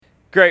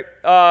Great.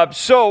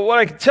 So what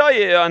I can tell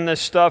you on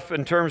this stuff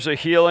in terms of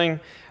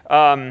healing,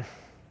 I've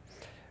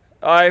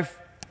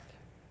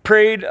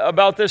prayed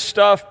about this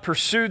stuff,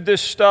 pursued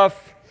this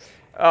stuff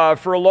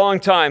for a long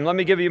time. Let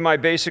me give you my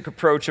basic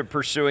approach of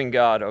pursuing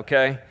God,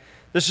 okay?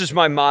 This is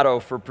my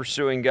motto for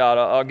pursuing God.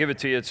 I'll give it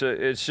to you.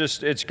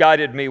 It's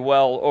guided me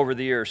well over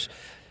the years.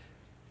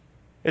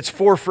 It's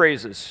 4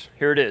 phrases.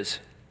 Here it is.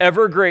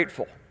 Ever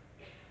grateful.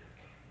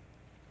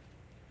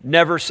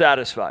 Never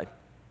satisfied.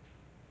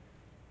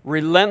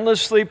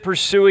 Relentlessly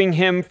pursuing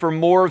Him for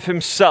more of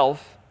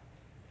Himself.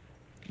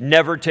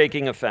 Never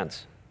taking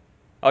offense.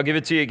 I'll give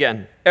it to you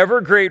again. Ever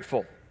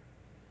grateful.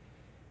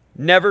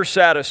 Never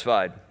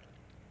satisfied.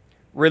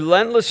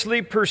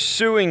 Relentlessly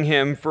pursuing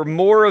Him for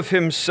more of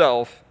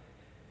Himself.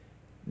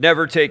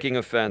 Never taking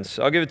offense.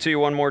 I'll give it to you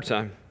one more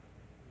time.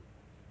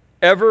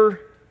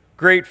 Ever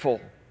grateful.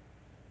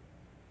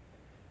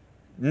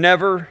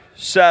 Never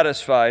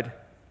satisfied.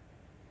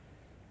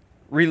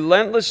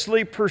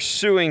 Relentlessly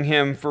pursuing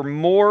Him for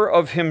more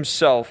of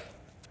Himself.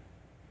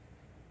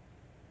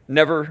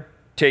 Never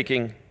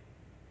taking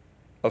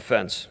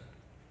offense.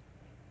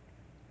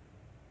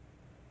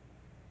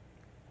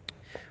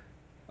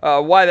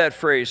 Why that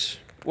phrase?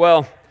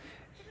 Well,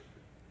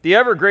 the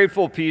ever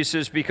grateful piece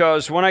is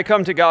because when I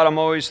come to God, I'm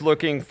always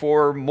looking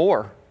for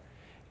more.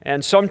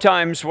 And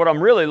sometimes what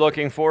I'm really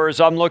looking for is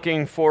I'm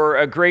looking for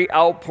a great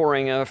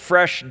outpouring, a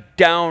fresh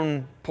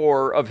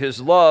downpour of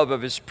His love,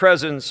 of His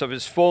presence, of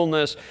His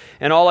fullness,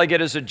 and all I get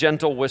is a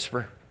gentle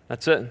whisper.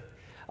 That's it.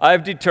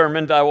 I've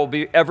determined I will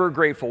be ever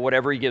grateful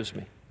whatever He gives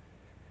me.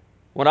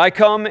 When I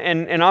come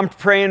and I'm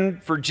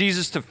praying for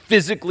Jesus to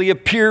physically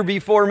appear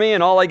before me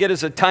and all I get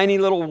is a tiny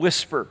little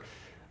whisper,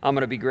 I'm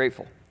going to be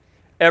grateful.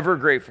 Ever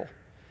grateful.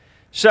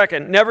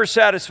 Second, never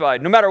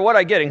satisfied. No matter what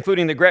I get,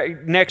 including the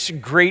next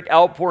great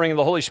outpouring of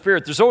the Holy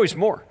Spirit, there's always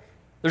more.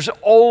 There's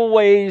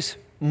always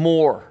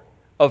more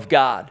of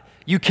God.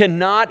 You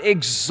cannot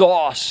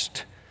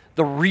exhaust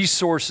the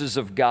resources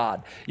of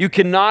God. You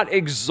cannot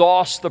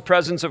exhaust the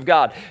presence of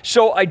God.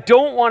 So I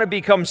don't want to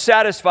become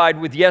satisfied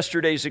with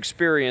yesterday's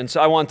experience.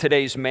 I want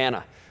today's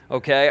manna.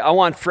 Okay? I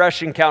want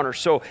fresh encounters.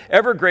 So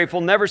ever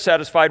grateful, never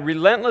satisfied,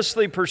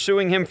 relentlessly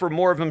pursuing Him for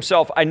more of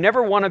Himself. I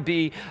never want to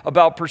be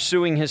about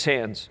pursuing His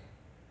hands.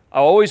 I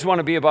always want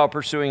to be about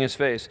pursuing His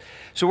face.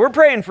 So we're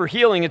praying for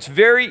healing. It's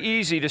very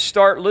easy to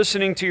start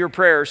listening to your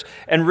prayers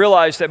and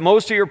realize that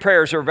most of your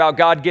prayers are about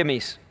God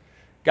gimmes.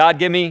 God,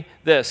 give me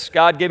this.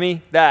 God, give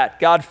me that.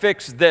 God,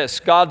 fix this.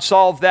 God,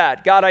 solve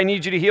that. God, I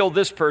need you to heal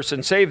this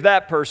person, save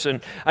that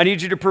person. I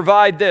need you to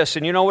provide this.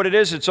 And you know what it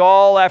is? It's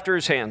all after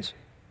His hands.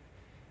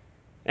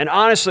 And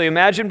honestly,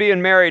 imagine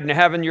being married and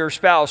having your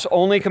spouse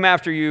only come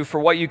after you for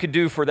what you could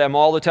do for them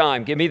all the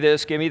time. Give me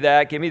this, give me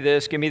that, give me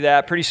this, give me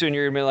that. Pretty soon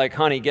you're going to be like,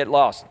 honey, get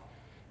lost.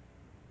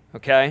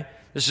 Okay?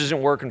 This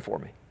isn't working for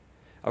me.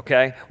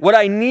 Okay? What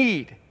I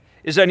need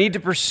is I need to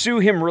pursue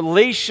Him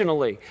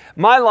relationally.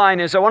 My line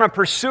is I want to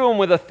pursue Him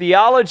with a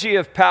theology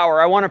of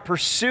power. I want to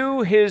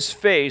pursue His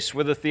face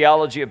with a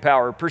theology of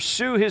power.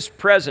 Pursue His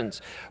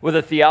presence with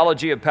a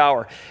theology of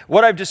power.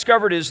 What I've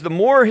discovered is the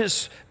more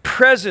His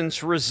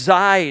presence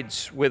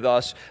resides with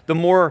us, the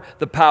more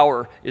the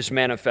power is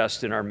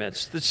manifest in our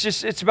midst.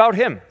 It's about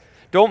Him.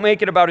 Don't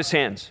make it about His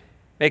hands.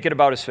 Make it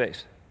about His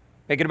face.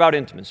 Make it about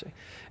intimacy.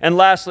 And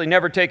lastly,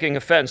 never taking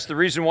offense. The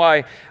reason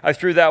why I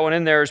threw that one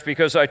in there is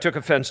because I took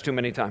offense too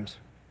many times.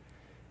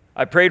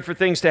 I prayed for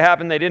things to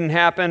happen. They didn't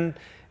happen.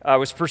 I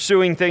was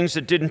pursuing things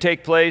that didn't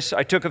take place.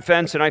 I took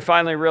offense, and I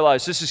finally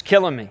realized this is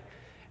killing me.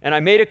 And I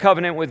made a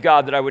covenant with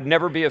God that I would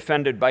never be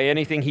offended by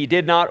anything He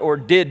did not or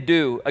did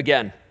do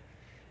again.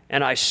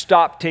 And I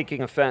stopped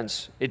taking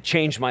offense. It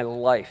changed my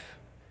life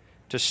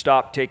to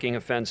stop taking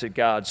offense at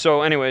God.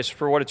 So anyways,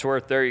 for what it's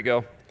worth, there you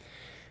go.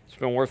 It's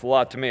been worth a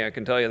lot to me, I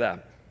can tell you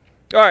that.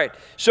 All right,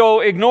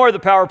 so ignore the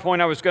PowerPoint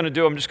I was going to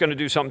do. I'm just going to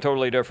do something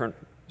totally different.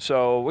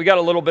 So we got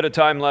a little bit of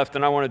time left,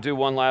 and I want to do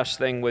one last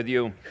thing with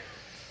you.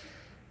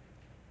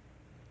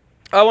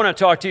 I want to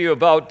talk to you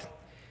about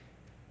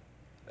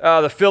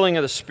the filling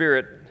of the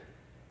Spirit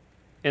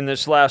in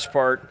this last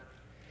part.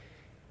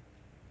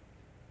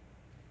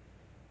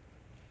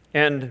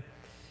 And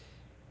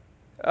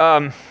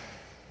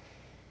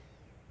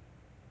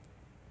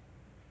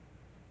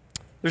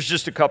there's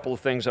just a couple of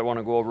things I want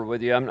to go over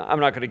with you. I'm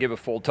not going to give a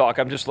full talk.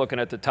 I'm just looking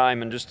at the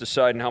time and just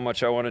deciding how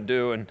much I want to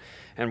do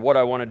and what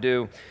I want to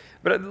do.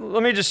 But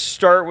let me just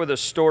start with a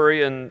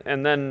story, and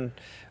then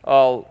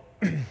I'll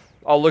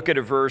look at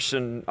a verse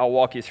and I'll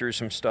walk you through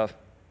some stuff.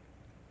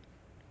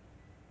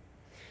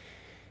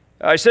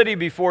 I said to you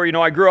before,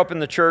 I grew up in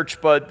the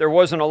church, but there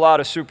wasn't a lot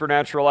of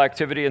supernatural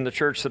activity in the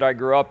church that I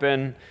grew up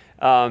in.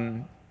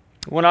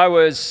 When I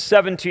was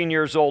 17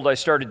 years old, I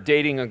started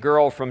dating a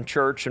girl from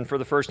church, and for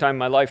the first time in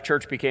my life,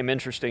 church became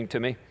interesting to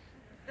me.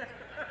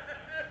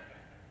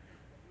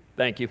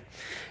 Thank you.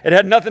 It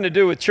had nothing to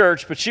do with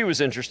church, but she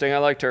was interesting. I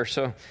liked her,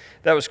 so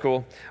that was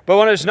cool. But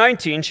when I was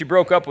 19, she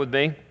broke up with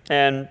me,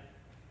 and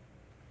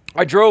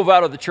I drove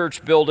out of the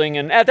church building,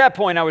 and at that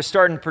point, I was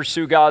starting to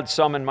pursue God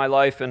some in my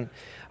life, and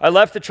I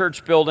left the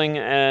church building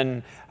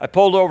and I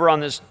pulled over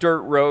on this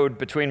dirt road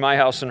between my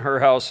house and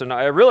her house, and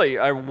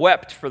I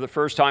wept for the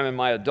first time in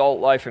my adult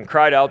life and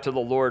cried out to the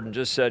Lord and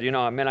just said,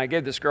 man, I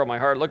gave this girl my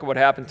heart. Look at what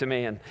happened to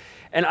me.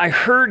 And I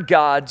heard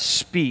God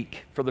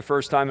speak for the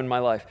first time in my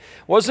life.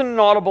 It wasn't an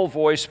audible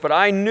voice, but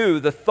I knew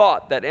the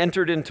thought that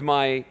entered into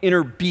my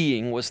inner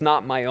being was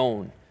not my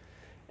own.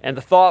 And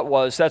the thought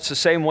was, that's the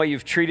same way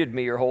you've treated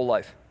me your whole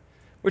life.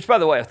 Which, by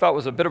the way, I thought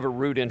was a bit of a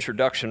rude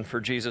introduction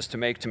for Jesus to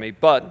make to me.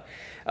 But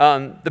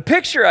the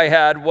picture I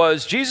had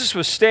was Jesus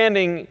was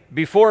standing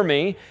before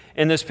me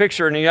in this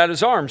picture, and he had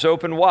his arms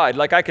open wide.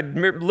 Like I could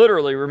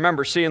literally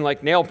remember seeing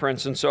like nail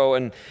prints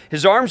and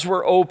his arms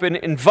were open,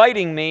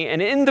 inviting me.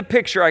 And in the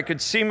picture, I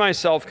could see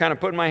myself kind of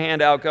putting my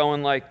hand out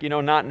going like,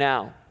 not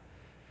now.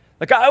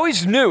 Like I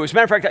always knew, as a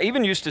matter of fact, I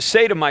even used to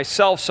say to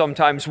myself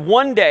sometimes,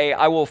 one day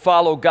I will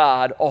follow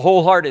God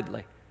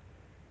wholeheartedly.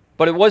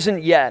 But it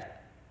wasn't yet.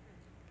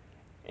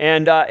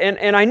 And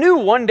I knew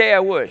one day I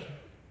would,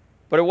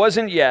 but it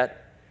wasn't yet.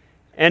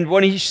 And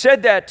when he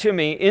said that to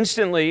me,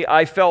 instantly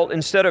I felt,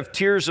 instead of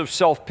tears of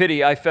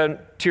self-pity, I felt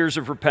tears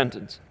of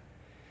repentance.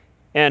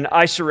 And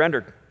I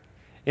surrendered.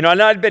 And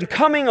I'd been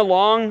coming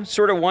along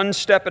sort of one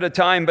step at a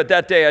time, but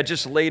that day I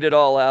just laid it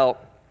all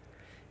out.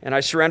 And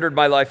I surrendered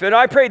my life. And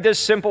I prayed this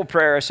simple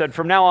prayer. I said,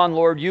 from now on,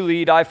 Lord, you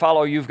lead, I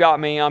follow, you've got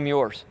me, I'm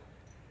yours.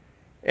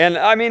 And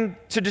I mean,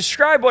 to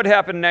describe what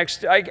happened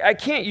next, I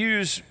can't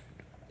use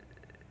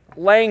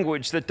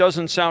language that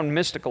doesn't sound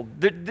mystical.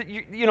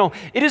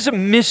 It is a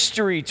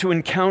mystery to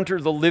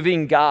encounter the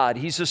living God.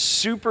 He's a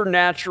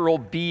supernatural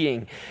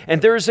being.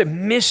 And there is a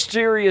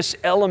mysterious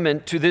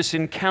element to this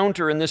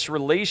encounter and this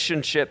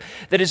relationship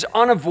that is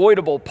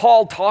unavoidable.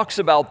 Paul talks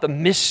about the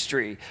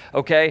mystery,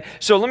 okay?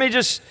 So let me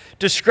just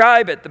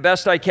describe it the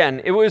best I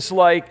can. It was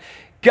like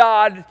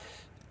God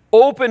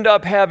opened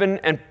up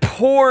heaven and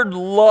poured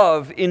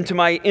love into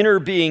my inner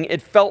being.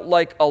 It felt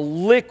like a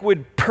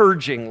liquid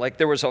purging, like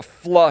there was a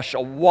flush,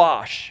 a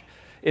wash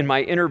in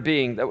my inner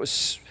being that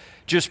was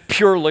just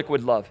pure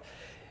liquid love.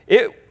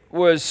 It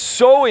was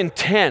so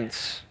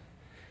intense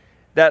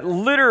that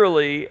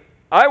literally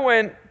I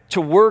went to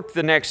work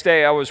the next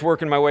day. I was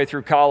working my way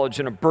through college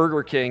in a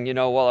Burger King,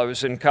 while I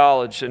was in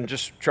college and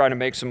just trying to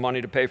make some money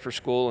to pay for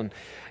school.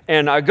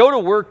 And I go to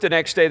work the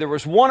next day. There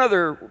was one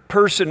other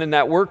person in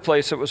that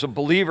workplace that was a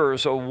believer. It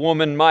was a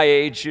woman my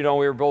age.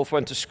 We both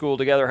went to school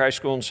together, high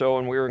school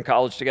and we were in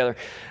college together.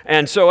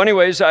 And so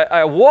anyways,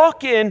 I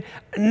walk in,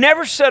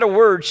 never said a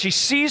word. She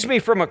sees me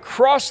from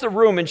across the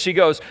room and she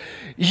goes,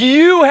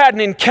 "You had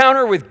an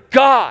encounter with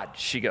God,"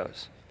 she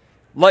goes.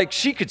 Like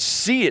she could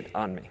see it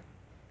on me.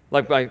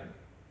 Like my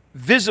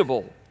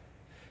visible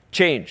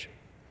change.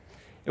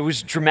 It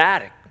was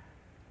dramatic.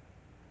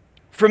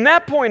 From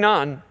that point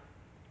on,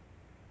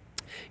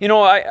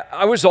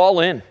 I was all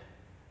in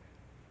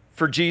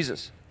for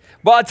Jesus.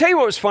 But I'll tell you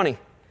what was funny.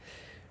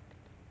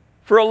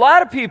 For a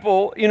lot of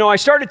people, I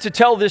started to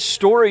tell this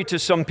story to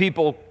some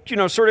people,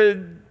 sort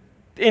of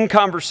in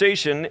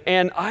conversation,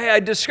 and I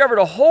discovered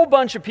a whole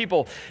bunch of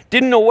people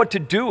didn't know what to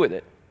do with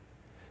it.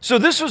 So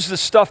this was the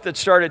stuff that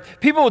started.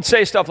 People would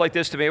say stuff like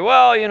this to me.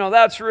 Well,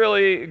 that's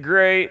really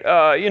great.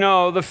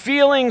 The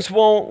feelings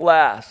won't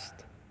last.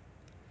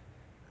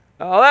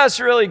 Oh,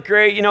 that's really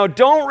great.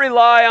 Don't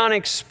rely on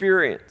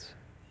experience.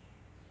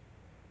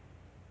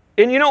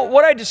 And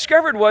what I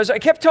discovered was I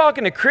kept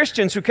talking to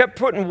Christians who kept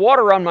putting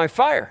water on my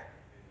fire.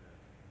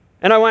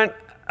 And I went,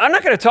 I'm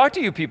not going to talk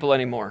to you people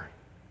anymore.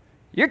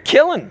 You're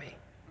killing me.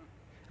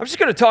 I'm just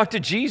going to talk to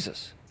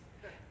Jesus.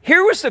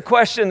 Here was the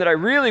question that I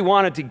really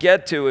wanted to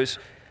get to is,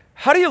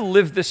 how do you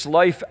live this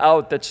life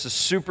out that's the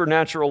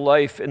supernatural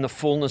life in the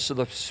fullness of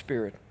the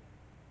Spirit?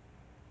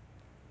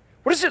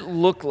 What does it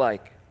look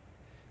like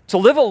to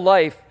live a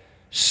life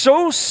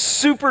so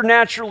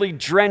supernaturally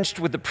drenched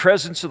with the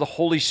presence of the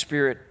Holy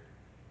Spirit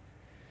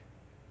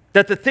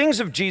that the things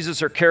of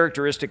Jesus are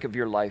characteristic of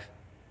your life?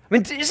 I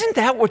mean, isn't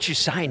that what you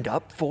signed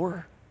up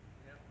for?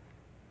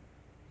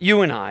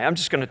 You and I'm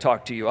just going to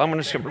talk to you. I'm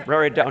just going to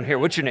right down here.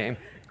 What's your name?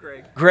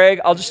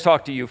 Greg, I'll just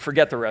talk to you.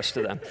 Forget the rest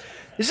of them.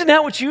 Isn't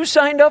that what you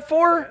signed up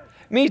for?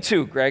 Me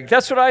too, Greg.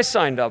 That's what I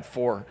signed up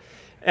for.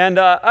 And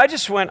I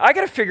just went, I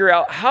got to figure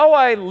out how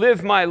I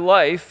live my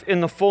life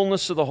in the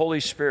fullness of the Holy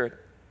Spirit.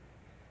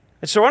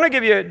 And so I want to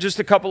give you just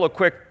a couple of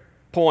quick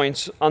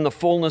points on the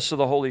fullness of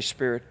the Holy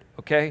Spirit.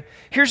 Okay?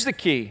 Here's the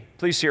key.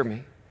 Please hear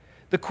me.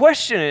 The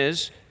question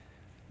is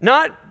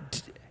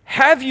not,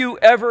 have you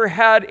ever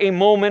had a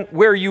moment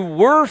where you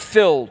were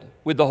filled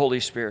with the Holy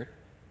Spirit?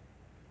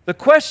 The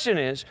question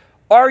is,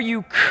 are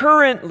you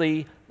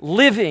currently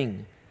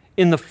living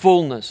in the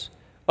fullness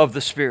of the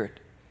Spirit?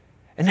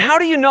 And how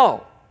do you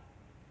know?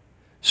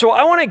 So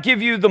I want to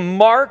give you the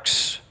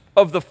marks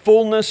of the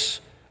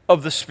fullness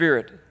of the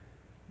Spirit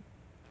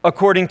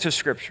according to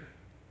Scripture.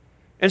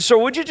 And so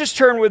would you just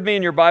turn with me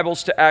in your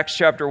Bibles to Acts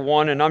chapter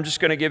 1, and I'm just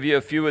going to give you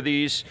a few of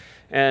these,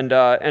 and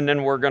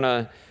then we're going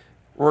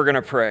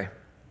to pray.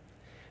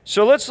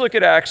 So let's look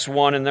at Acts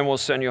 1, and then we'll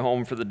send you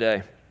home for the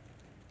day.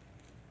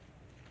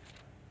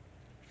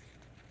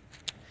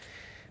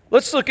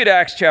 Let's look at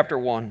Acts chapter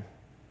 1.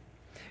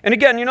 And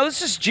again,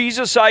 this is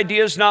Jesus'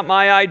 ideas, not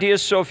my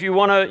ideas, so if you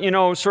want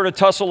to, sort of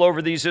tussle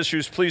over these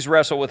issues, please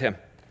wrestle with him.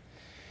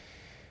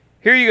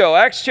 Here you go,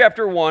 Acts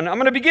chapter 1. I'm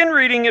going to begin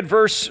reading at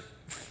verse,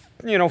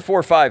 4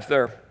 or 5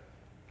 there.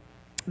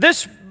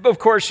 This, of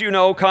course,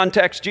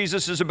 context.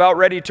 Jesus is about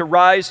ready to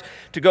rise,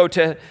 to go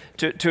to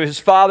his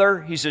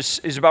Father.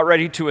 He's about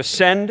ready to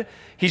ascend.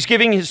 He's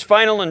giving his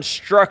final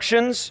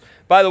instructions.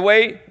 By the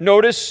way,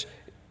 notice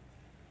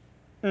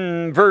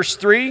verse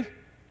 3.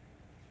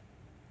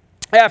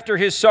 After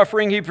his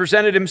suffering, he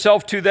presented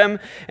himself to them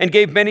and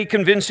gave many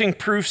convincing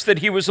proofs that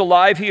he was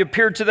alive. He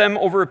appeared to them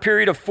over a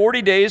period of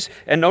 40 days,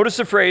 and notice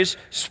the phrase,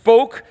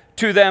 spoke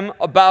to them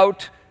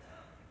about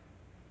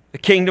the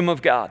kingdom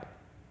of God.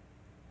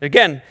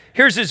 Again,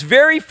 here's his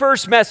very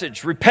first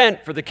message,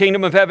 repent for the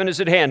kingdom of heaven is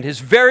at hand. His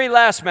very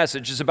last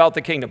message is about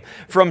the kingdom.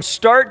 From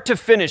start to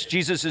finish,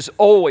 Jesus is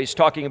always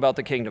talking about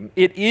the kingdom.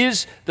 It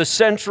is the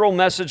central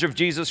message of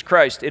Jesus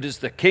Christ. It is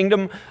the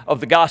kingdom of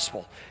the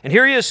gospel. And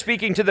here he is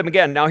speaking to them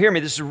again. Now hear me,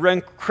 this is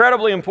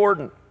incredibly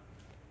important.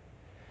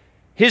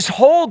 His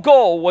whole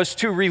goal was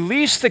to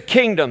release the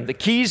kingdom, the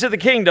keys of the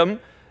kingdom,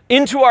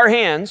 into our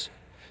hands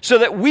so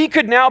that we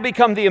could now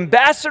become the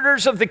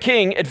ambassadors of the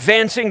king,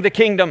 advancing the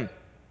kingdom.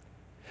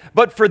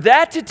 But for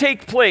that to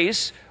take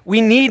place, we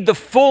need the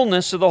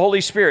fullness of the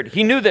Holy Spirit.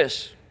 He knew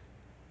this.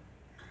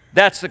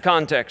 That's the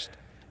context.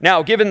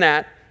 Now, given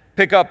that,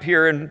 pick up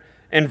here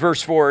in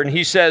verse 4, and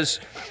he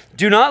says,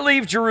 do not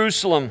leave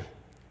Jerusalem,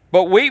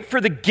 but wait for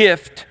the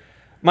gift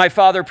my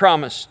Father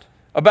promised,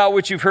 about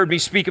which you've heard me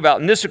speak about.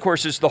 And this, of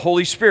course, is the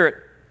Holy Spirit.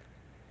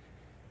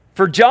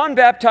 For John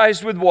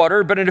baptized with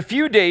water, but in a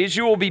few days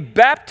you will be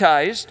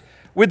baptized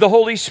with the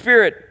Holy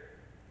Spirit.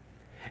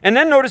 And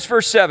then notice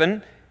verse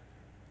 7.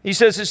 He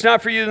says, it's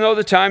not for you to know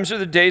the times or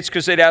the dates,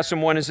 because they'd ask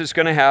him, when is this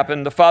going to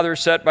happen? The Father is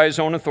set by his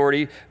own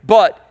authority.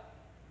 But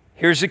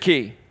here's the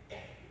key.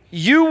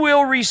 You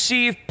will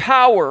receive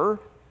power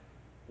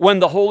when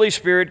the Holy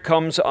Spirit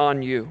comes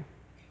on you.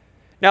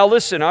 Now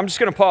listen, I'm just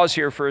going to pause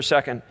here for a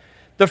second.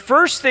 The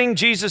first thing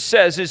Jesus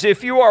says is,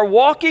 if you are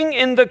walking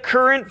in the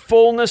current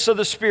fullness of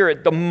the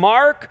Spirit, the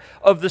mark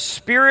of the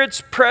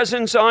Spirit's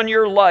presence on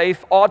your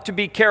life ought to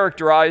be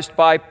characterized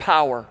by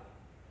power.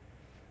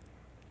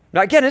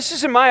 Now again, this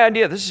isn't my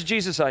idea, this is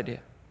Jesus' idea.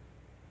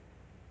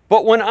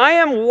 But when I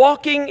am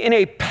walking in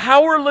a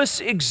powerless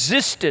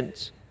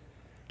existence,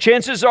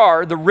 chances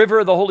are the river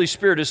of the Holy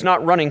Spirit is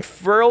not running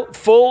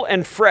full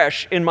and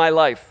fresh in my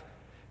life.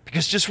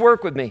 Because just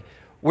work with me.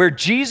 Where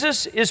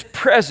Jesus is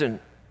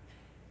present,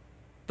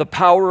 the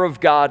power of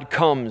God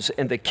comes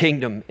and the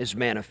kingdom is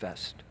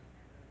manifest.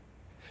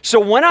 So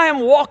when I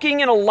am walking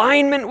in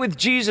alignment with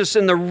Jesus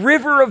and the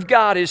river of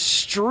God is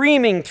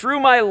streaming through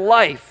my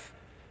life,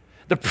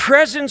 the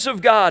presence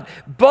of God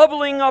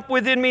bubbling up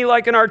within me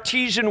like an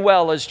artesian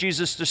well, as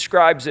Jesus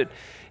describes it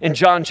in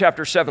John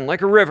chapter 7,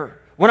 like a river.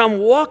 When I'm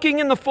walking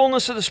in the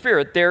fullness of the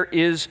Spirit, there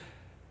is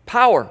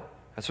power.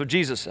 That's what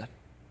Jesus said.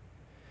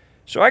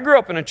 So I grew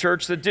up in a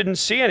church that didn't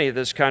see any of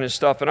this kind of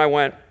stuff, and I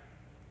went,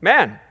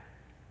 man,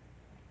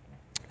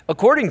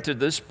 according to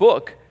this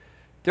book,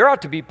 there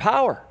ought to be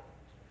power.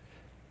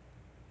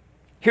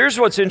 Here's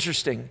what's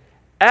interesting.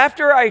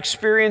 After I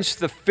experienced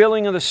the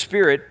filling of the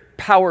Spirit,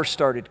 power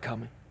started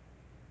coming.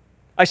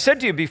 I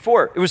said to you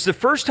before, it was the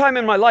first time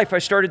in my life I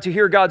started to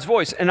hear God's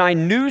voice, and I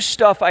knew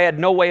stuff I had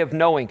no way of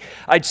knowing.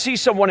 I'd see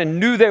someone and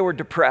knew they were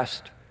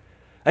depressed.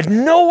 I had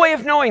no way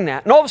of knowing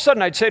that. And all of a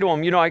sudden I'd say to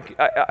them,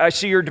 I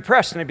see you're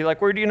depressed. And they'd be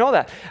like, where do you know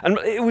that? And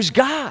it was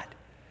God.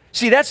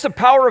 See, that's the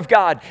power of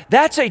God.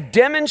 That's a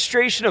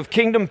demonstration of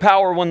kingdom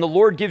power when the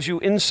Lord gives you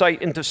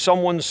insight into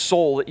someone's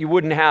soul that you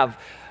wouldn't have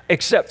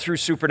except through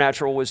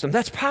supernatural wisdom.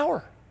 That's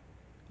power,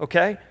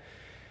 okay?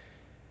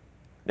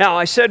 Now,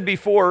 I said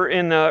before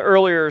in the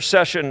earlier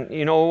session,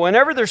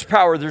 whenever there's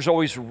power, there's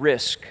always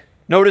risk.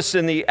 Notice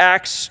in the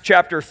Acts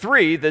chapter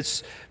 3,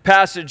 this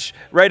passage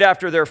right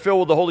after they're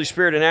filled with the Holy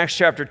Spirit in Acts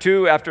chapter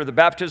 2, after the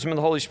baptism of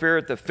the Holy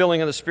Spirit, the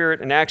filling of the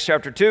Spirit in Acts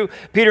chapter 2,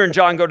 Peter and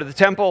John go to the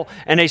temple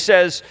and he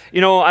says, I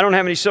don't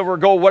have any silver or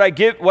gold. What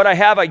I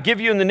have, I give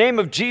you in the name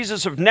of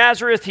Jesus of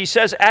Nazareth. He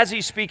says, as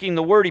he's speaking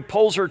the word, he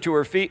pulls her to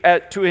her feet,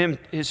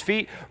 his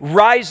feet,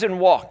 rise and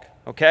walk.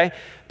 Okay?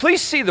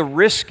 Please see the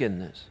risk in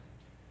this.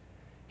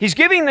 He's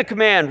giving the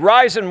command,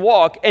 rise and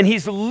walk, and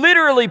he's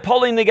literally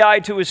pulling the guy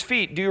to his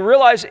feet. Do you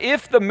realize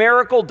if the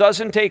miracle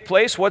doesn't take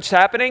place, what's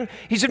happening?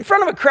 He's in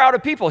front of a crowd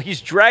of people.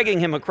 He's dragging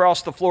him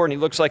across the floor, and he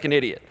looks like an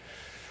idiot.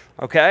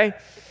 Okay?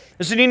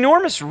 There's an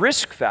enormous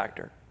risk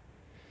factor.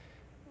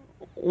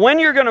 When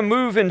you're going to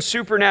move in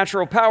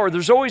supernatural power,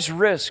 there's always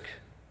risk.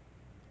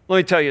 Let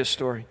me tell you a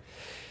story.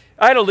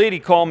 I had a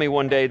lady call me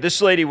one day.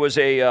 This lady was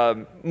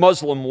a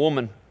Muslim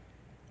woman.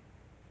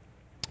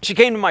 She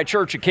came to my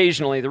church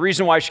occasionally. The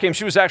reason why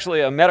she was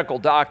actually a medical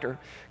doctor,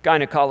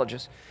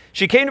 gynecologist.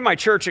 She came to my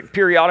church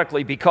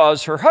periodically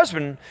because her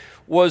husband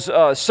was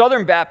a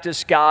Southern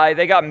Baptist guy.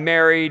 They got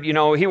married.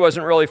 He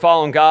wasn't really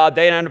following God.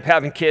 They ended up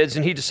having kids,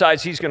 and he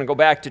decides he's going to go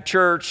back to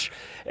church.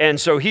 And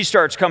so he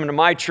starts coming to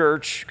my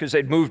church because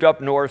they'd moved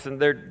up north,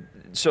 and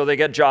so they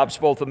get jobs,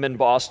 both of them in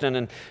Boston.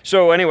 And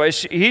so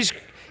anyways,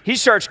 he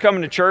starts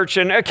coming to church,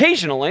 and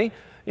occasionally,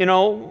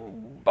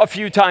 a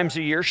few times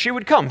a year, she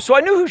would come. So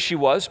I knew who she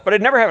was, but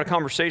I'd never had a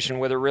conversation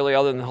with her really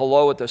other than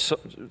hello at the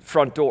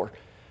front door.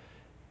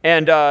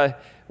 And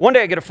one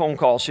day I get a phone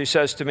call. She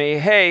says to me,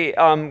 hey,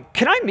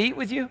 can I meet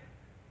with you?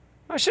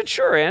 I said,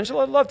 sure,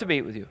 Angela, I'd love to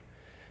meet with you.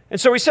 And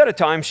so we set a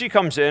time. She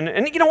comes in.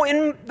 And,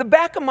 in the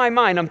back of my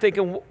mind, I'm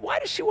thinking, why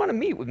does she want to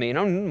meet with me? I'm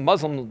a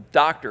Muslim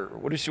doctor.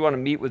 What does she want to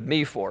meet with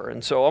me for?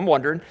 And so I'm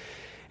wondering.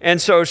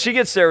 And so she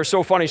gets there. It's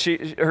so funny.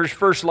 Her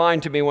first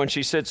line to me when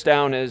she sits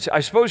down is, I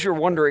suppose you're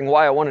wondering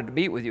why I wanted to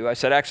meet with you. I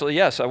said, actually,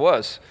 yes, I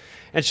was.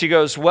 And she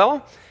goes,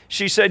 well,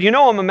 she said,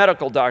 I'm a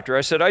medical doctor.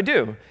 I said, I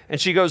do. And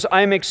she goes,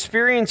 I'm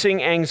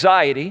experiencing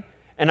anxiety,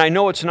 and I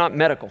know it's not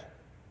medical.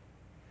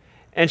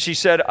 And she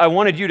said, I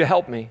wanted you to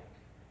help me.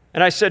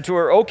 And I said to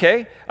her,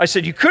 okay. I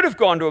said, you could have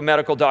gone to a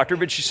medical doctor,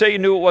 but you say you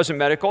knew it wasn't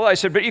medical. I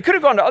said, but you could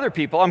have gone to other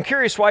people. I'm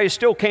curious why you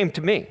still came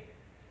to me.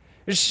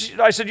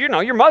 I said,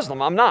 you're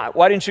Muslim. I'm not.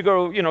 Why didn't you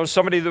go,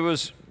 somebody that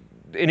was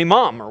an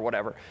imam or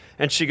whatever?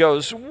 And she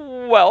goes,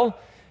 well,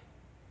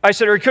 I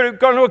said, or you could have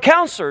gone to a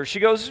counselor. She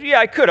goes, yeah,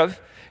 I could have.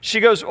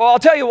 She goes, well, I'll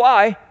tell you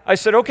why. I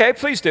said, okay,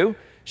 please do.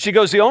 She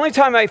goes, the only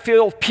time I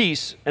feel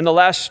peace in the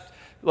last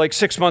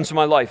 6 months of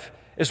my life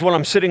is when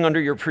I'm sitting under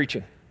your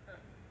preaching.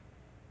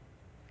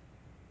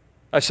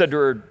 I said to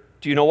her,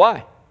 do you know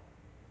why?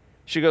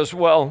 She goes,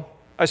 well,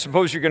 I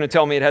suppose you're going to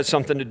tell me it has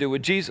something to do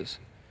with Jesus.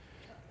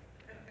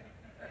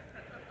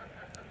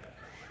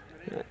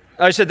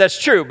 I said,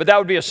 that's true, but that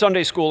would be a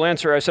Sunday school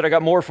answer. I said, I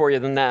got more for you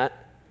than that.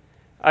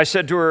 I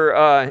said to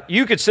her,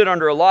 you could sit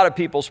under a lot of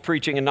people's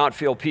preaching and not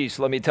feel peace.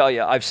 Let me tell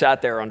you, I've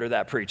sat there under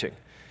that preaching.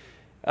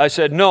 I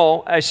said,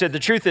 no. I said, the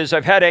truth is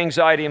I've had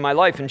anxiety in my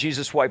life and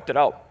Jesus wiped it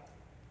out.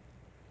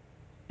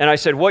 And I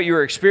said, what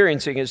you're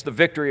experiencing is the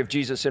victory of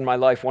Jesus in my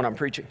life when I'm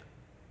preaching.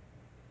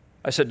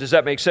 I said, does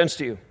that make sense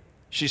to you?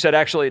 She said,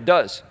 actually, it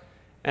does.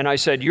 And I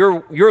said,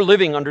 you're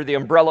living under the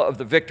umbrella of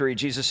the victory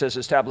Jesus has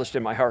established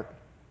in my heart.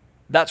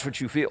 That's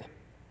what you feel.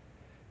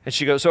 And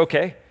she goes,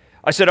 okay.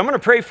 I said, I'm going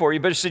to pray for you,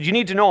 but she said, you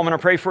need to know I'm going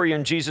to pray for you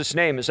in Jesus'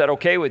 name. Is that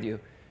okay with you?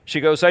 She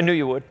goes, I knew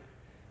you would.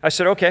 I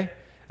said, okay.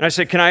 And I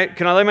said, can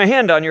I lay my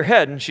hand on your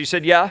head? And she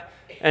said, yeah.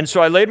 And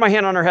so I laid my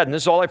hand on her head, and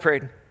this is all I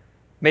prayed.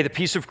 May the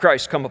peace of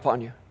Christ come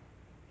upon you.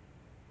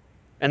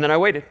 And then I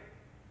waited.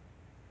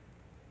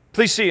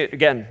 Please see it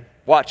again.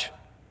 Watch.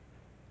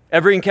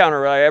 Every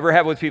encounter I ever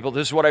have with people,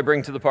 this is what I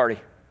bring to the party.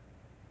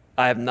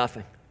 I have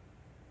nothing.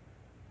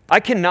 I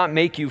cannot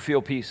make you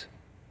feel peace.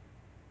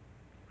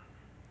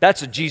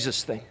 That's a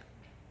Jesus thing.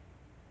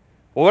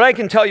 Well, what I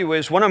can tell you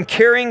is when I'm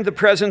carrying the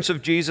presence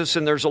of Jesus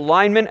and there's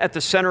alignment at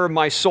the center of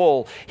my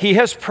soul, He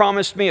has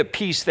promised me a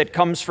peace that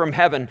comes from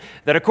heaven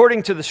that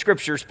according to the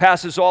Scriptures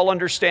passes all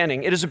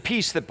understanding. It is a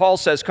peace that Paul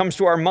says comes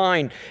to our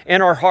mind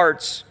and our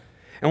hearts.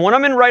 And when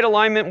I'm in right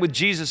alignment with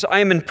Jesus,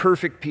 I am in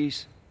perfect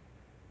peace.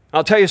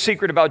 I'll tell you a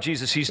secret about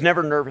Jesus. He's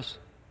never nervous.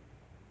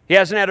 He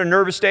hasn't had a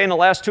nervous day in the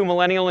last 2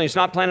 millennia, and He's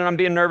not planning on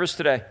being nervous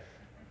today.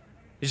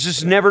 He's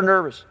just never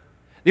nervous.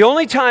 The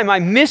only time I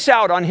miss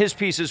out on His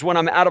peace is when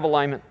I'm out of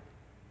alignment.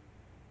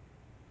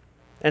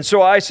 And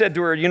so I said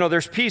to her,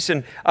 there's peace.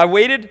 And I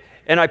waited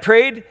and I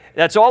prayed.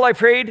 That's all I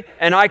prayed.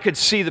 And I could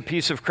see the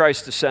peace of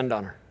Christ descend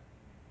on her.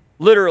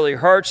 Literally, her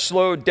heart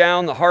slowed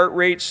down. The heart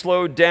rate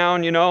slowed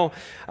down,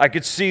 I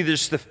could see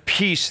the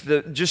peace,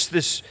 just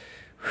this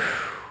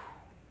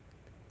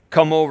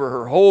come over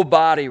her. Whole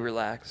body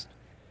relaxed.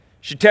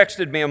 She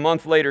texted me a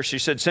month later. She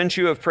said, since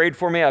you have prayed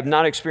for me, I've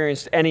not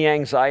experienced any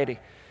anxiety.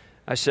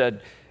 I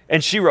said,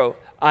 and she wrote,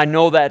 I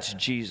know that's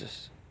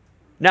Jesus.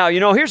 Now,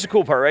 here's the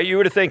cool part, right? You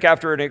would think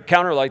after an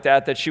encounter like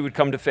that she would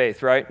come to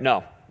faith, right?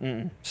 No.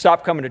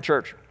 Stop coming to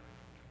church.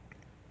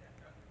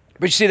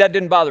 But you see, that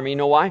didn't bother me. You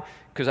know why?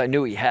 Because I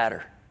knew He had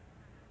her.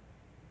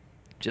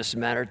 Just a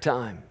matter of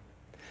time.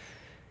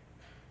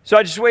 So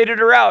I just waited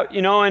her out,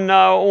 and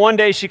one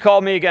day she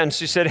called me again.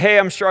 She said, hey,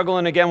 I'm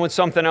struggling again with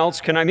something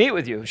else. Can I meet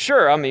with you?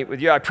 Sure, I'll meet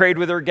with you. I prayed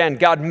with her again.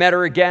 God met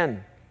her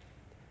again.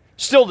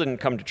 Still didn't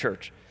come to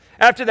church.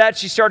 After that,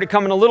 she started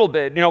coming a little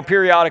bit,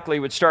 periodically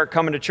would start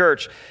coming to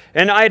church.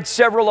 And I had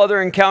several other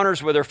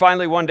encounters with her.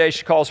 Finally, one day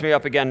she calls me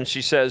up again and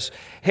she says,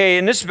 hey,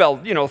 and this is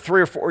about,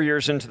 3 or 4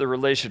 years into the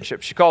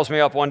relationship. She calls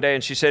me up one day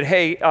and she said,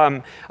 hey,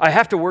 I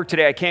have to work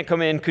today. I can't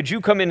come in. Could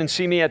you come in and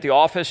see me at the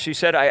office? She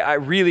said,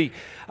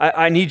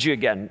 I need you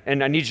again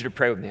and I need you to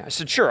pray with me. I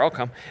said, sure, I'll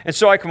come. And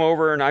so I come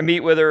over and I meet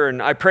with her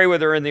and I pray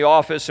with her in the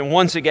office. And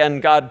once again,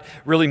 God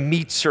really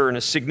meets her in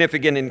a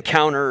significant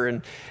encounter.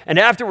 And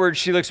afterwards,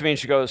 she looks at me and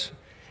she goes,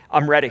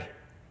 I'm ready.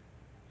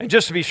 And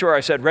just to be sure, I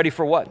said, ready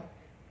for what?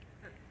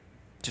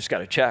 Just got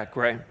to check,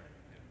 right?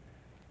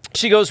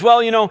 She goes,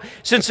 well,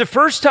 since the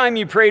first time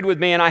you prayed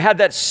with me and I had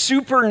that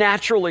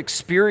supernatural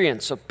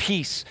experience of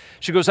peace,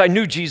 she goes, I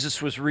knew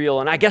Jesus was real.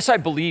 And I guess I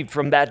believed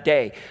from that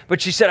day. But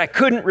she said, I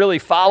couldn't really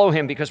follow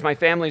Him because my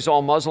family's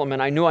all Muslim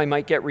and I knew I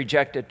might get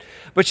rejected.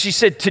 But she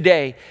said,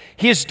 today,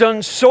 He has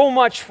done so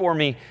much for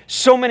me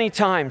so many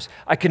times,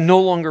 I can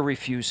no longer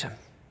refuse Him.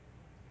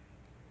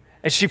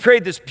 And she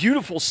prayed this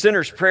beautiful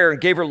sinner's prayer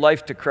and gave her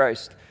life to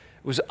Christ.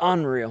 It was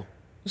unreal.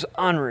 It was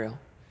unreal.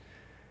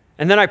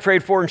 And then I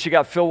prayed for her and she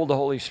got filled with the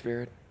Holy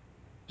Spirit.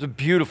 It was a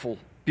beautiful,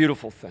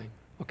 beautiful thing,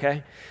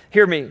 okay?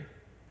 Hear me.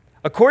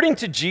 According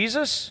to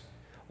Jesus,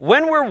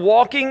 when we're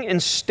walking in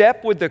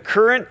step with the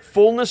current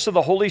fullness of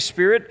the Holy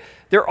Spirit,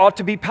 there ought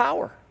to be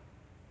power.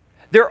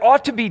 There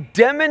ought to be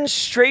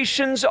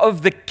demonstrations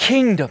of the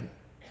kingdom.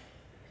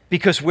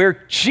 Because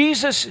where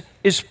Jesus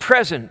is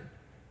present,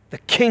 the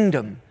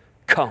kingdom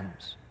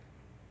comes.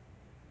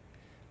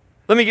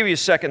 Let me give you a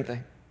second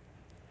thing.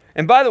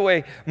 And by the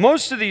way,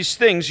 most of these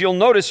things you'll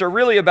notice are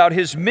really about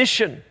his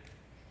mission.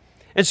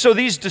 And so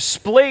these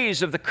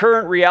displays of the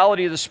current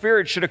reality of the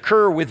Spirit should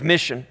occur with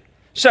mission.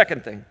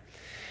 Second thing.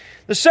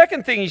 The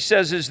second thing he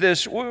says is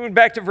this.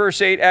 Back to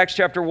verse 8, Acts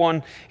chapter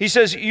 1. He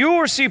says, you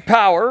will receive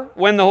power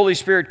when the Holy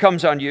Spirit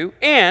comes on you.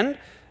 And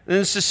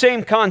it's the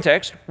same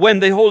context. When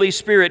the Holy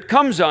Spirit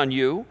comes on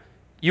you,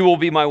 you will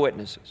be my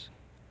witnesses.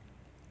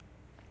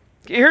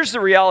 Here's the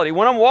reality.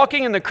 When I'm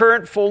walking in the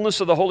current fullness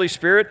of the Holy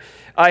Spirit,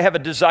 I have a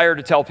desire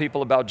to tell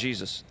people about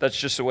Jesus. That's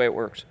just the way it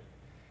works.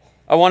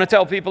 I want to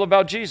tell people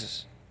about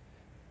Jesus.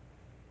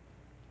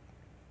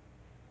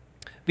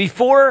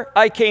 Before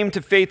I came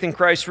to faith in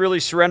Christ, really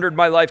surrendered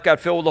my life, got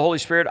filled with the Holy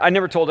Spirit, I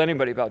never told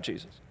anybody about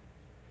Jesus.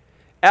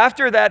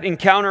 After that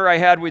encounter I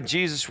had with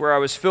Jesus where I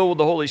was filled with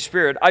the Holy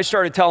Spirit, I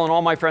started telling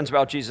all my friends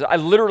about Jesus. I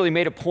literally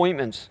made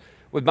appointments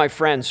with my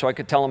friends so I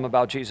could tell them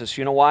about Jesus.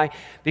 You know why?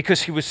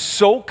 Because he was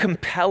so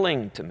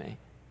compelling to me.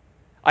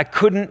 I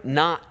couldn't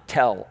not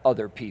tell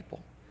other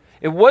people.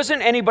 It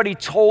wasn't anybody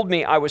told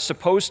me I was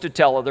supposed to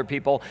tell other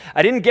people.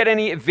 I didn't get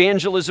any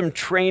evangelism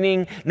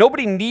training.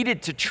 Nobody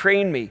needed to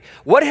train me.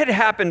 What had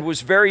happened was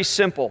very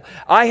simple.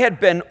 I had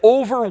been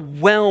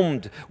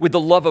overwhelmed with the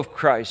love of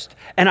Christ,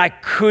 and I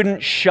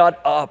couldn't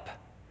shut up.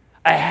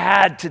 I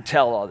had to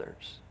tell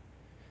others.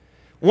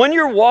 When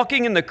you're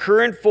walking in the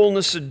current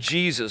fullness of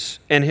Jesus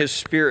and his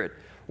Spirit,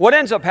 what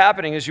ends up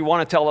happening is you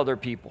want to tell other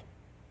people.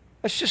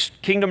 That's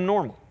just kingdom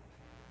normal.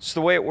 It's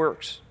the way it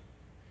works.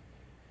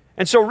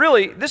 And so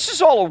really, this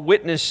is all a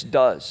witness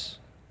does.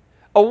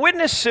 A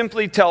witness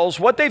simply tells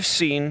what they've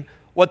seen,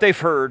 what they've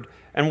heard,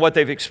 and what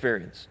they've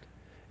experienced.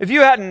 If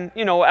you hadn't,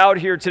 out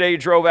here today, you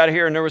drove out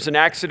here and there was an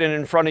accident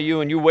in front of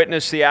you and you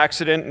witnessed the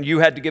accident and you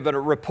had to give it a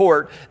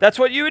report, that's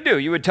what you would do.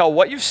 You would tell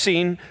what you've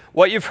seen,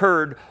 what you've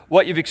heard,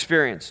 what you've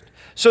experienced.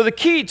 So the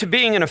key to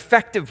being an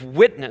effective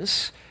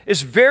witness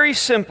is very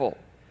simple.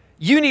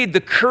 You need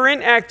the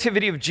current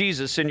activity of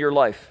Jesus in your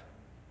life.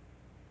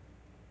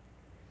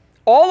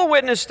 All a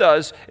witness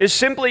does is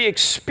simply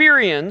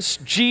experience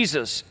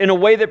Jesus in a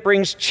way that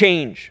brings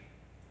change.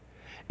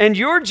 And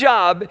your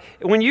job,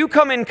 when you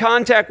come in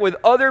contact with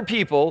other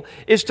people,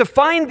 is to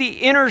find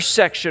the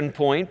intersection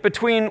point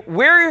between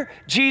where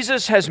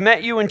Jesus has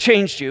met you and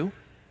changed you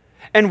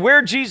and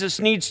where Jesus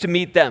needs to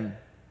meet them.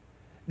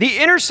 The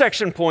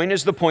intersection point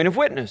is the point of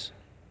witness.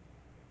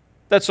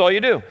 That's all you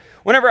do.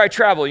 Whenever I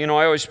travel, I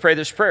always pray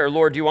this prayer,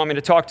 Lord, do you want me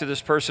to talk to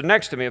this person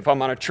next to me? If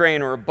I'm on a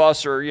train or a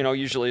bus or,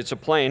 usually it's a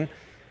plane,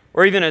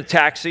 or even a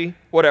taxi,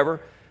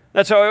 whatever.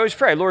 That's how I always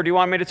pray. Lord, do you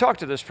want me to talk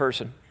to this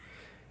person?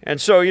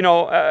 And so,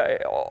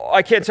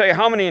 I can't tell you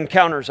how many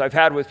encounters I've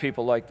had with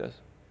people like this.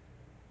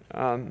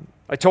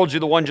 I told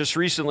you the one just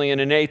recently in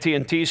an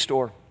AT&T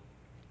store.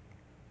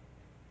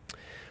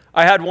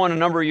 I had one a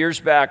number of years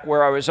back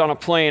where I was on a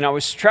plane. I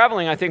was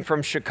traveling, I think,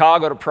 from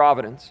Chicago to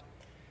Providence.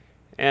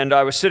 And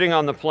I was sitting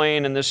on the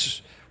plane, and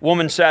this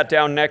woman sat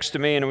down next to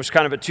me, and it was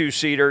kind of a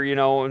two-seater,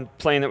 a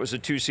plane that was a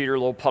two-seater,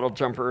 little puddle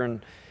jumper,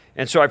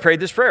 and so I prayed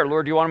this prayer,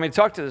 Lord, do you want me to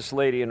talk to this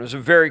lady? And it was a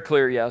very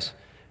clear yes.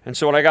 And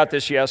so when I got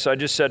this yes, I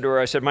just said to her,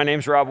 I said, my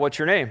name's Rob, what's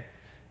your name?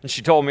 And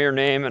she told me her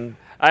name, and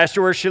I asked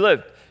her where she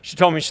lived. She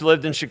told me she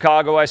lived in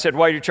Chicago. I said,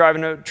 why are you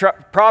driving to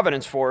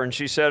Providence for? And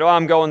she said,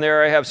 I'm going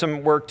there. I have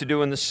some work to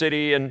do in the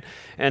city. And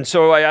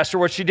so I asked her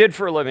what she did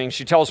for a living.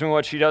 She tells me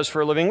what she does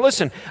for a living.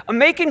 Listen, I'm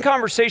making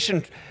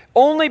conversation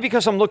only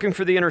because I'm looking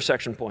for the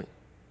intersection point.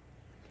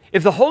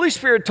 If the Holy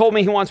Spirit told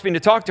me he wants me to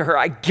talk to her,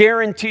 I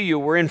guarantee you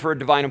we're in for a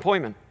divine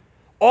appointment.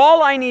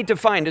 All I need to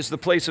find is the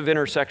place of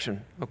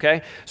intersection,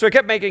 okay? So I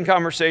kept making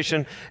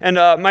conversation, and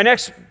my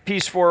next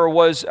piece for her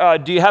was,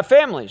 do you have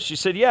family? She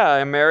said, yeah,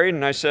 I'm married.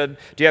 And I said,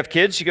 do you have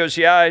kids? She goes,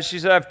 yeah. She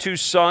said, I have 2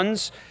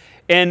 sons.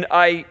 And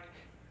I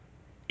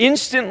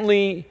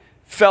instantly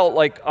felt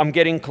like I'm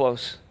getting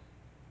close.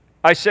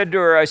 I said to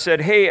her, I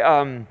said, hey,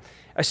 I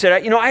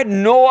had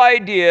no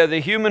idea the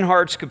human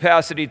heart's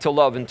capacity to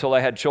love until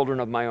I had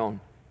children of my own.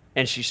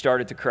 And she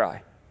started to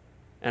cry.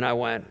 And I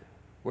went,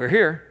 we're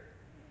here.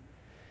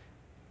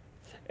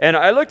 And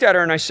I looked at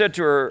her and I said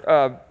to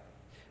her,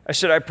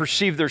 I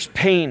perceive there's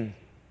pain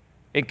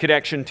in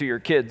connection to your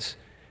kids.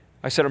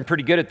 I said, I'm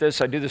pretty good at this.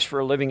 I do this for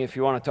a living. If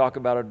you want to talk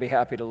about it, I'd be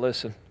happy to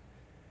listen.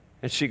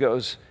 And she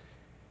goes,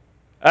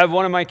 I have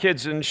one of my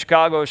kids in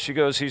Chicago. She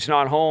goes, he's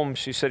not home.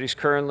 She said, he's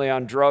currently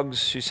on drugs.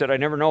 She said, I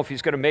never know if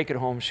he's going to make it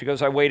home. She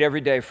goes, I wait every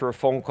day for a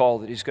phone call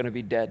that he's going to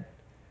be dead.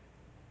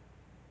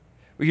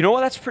 Well, you know what?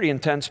 That's pretty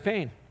intense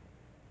pain.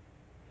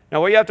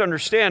 Now, what you have to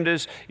understand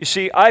is, you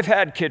see, I've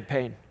had kid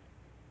pain.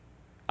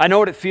 I know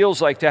what it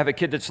feels like to have a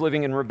kid that's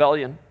living in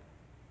rebellion.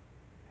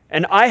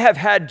 And I have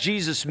had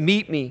Jesus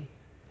meet me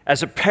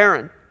as a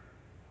parent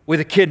with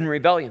a kid in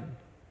rebellion.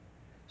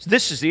 So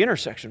this is the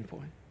intersection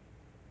point.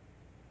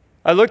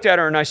 I looked at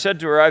her and I said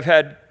to her, I've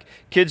had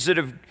kids that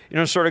have,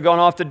 sort of gone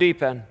off the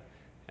deep end,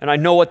 and I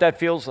know what that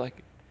feels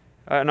like.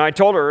 And I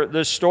told her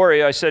this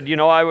story. I said,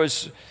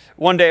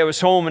 one day I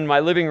was home in my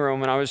living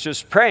room and I was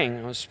just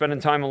praying. I was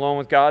spending time alone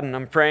with God and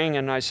I'm praying.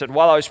 And I said,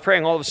 while I was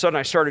praying, all of a sudden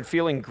I started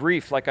feeling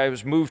grief, like I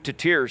was moved to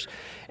tears.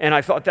 And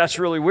I thought, that's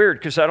really weird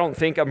because I don't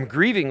think I'm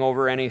grieving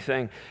over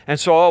anything. And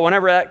so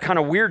whenever that kind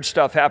of weird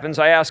stuff happens,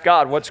 I ask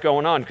God, what's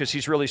going on? Because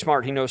He's really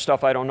smart. He knows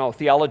stuff I don't know.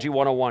 Theology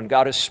 101,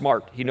 God is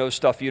smart. He knows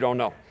stuff you don't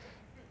know.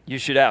 You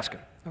should ask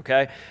Him,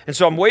 okay? And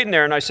so I'm waiting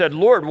there and I said,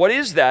 Lord, what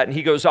is that? And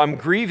He goes, I'm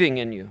grieving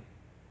in you.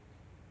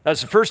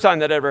 That's the first time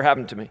that ever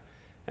happened to me.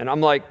 And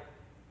I'm like,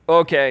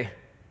 okay,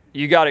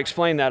 you got to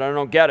explain that. I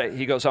don't get it.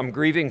 He goes, I'm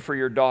grieving for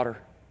your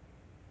daughter.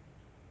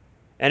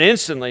 And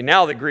instantly,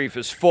 now the grief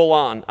is full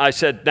on. I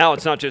said, now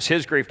it's not just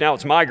his grief, now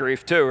it's my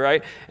grief too,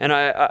 right?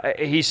 And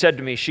he said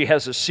to me, she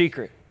has a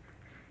secret.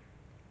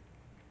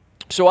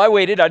 So I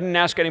waited. I didn't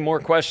ask any more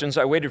questions.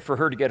 I waited for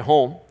her to get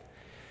home.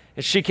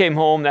 And she came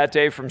home that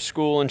day from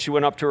school, and she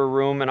went up to her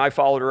room, and I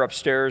followed her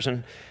upstairs,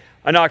 and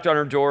I knocked on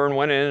her door and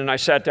went in, and I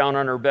sat down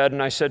on her bed,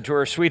 and I said to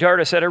her,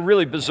 sweetheart, I said, a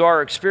really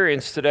bizarre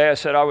experience today. I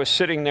said, I was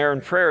sitting there in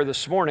prayer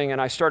this morning,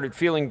 and I started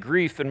feeling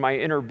grief in my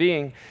inner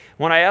being.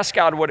 When I asked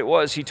God what it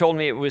was, He told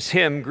me it was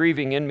Him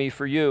grieving in me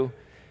for you,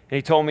 and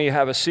He told me you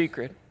have a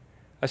secret.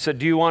 I said,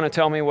 do you want to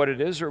tell me what it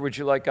is, or would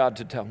you like God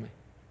to tell me?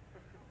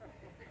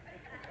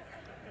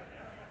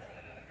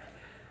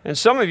 And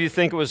some of you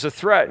think it was a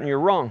threat, and you're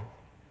wrong.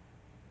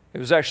 It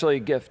was actually a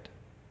gift.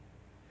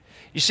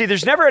 You see,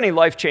 there's never any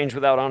life change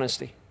without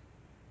honesty.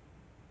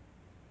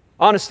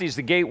 Honesty is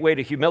the gateway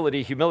to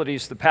humility. Humility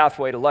is the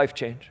pathway to life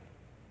change.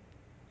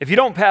 If you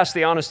don't pass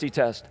the honesty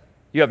test,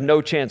 you have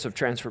no chance of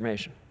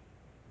transformation.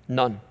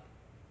 None.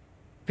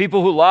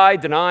 People who lie,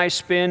 deny,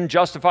 spin,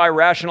 justify,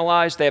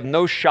 rationalize, they have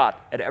no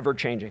shot at ever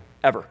changing,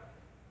 ever.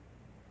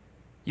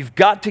 You've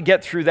got to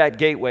get through that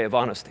gateway of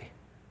honesty.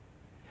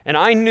 And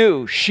I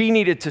knew she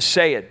needed to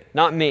say it,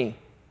 not me.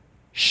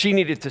 She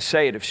needed to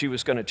say it if she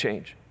was going to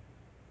change.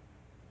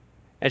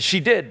 And she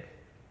did.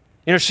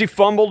 She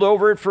fumbled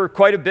over it for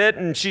quite a bit,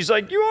 and she's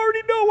like, you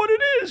already know what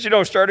it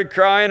is. Started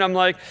crying.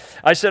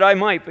 I said, I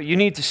might, but you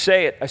need to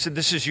say it. I said,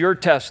 this is your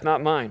test,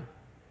 not mine.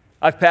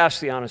 I've passed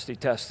the honesty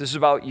test. This is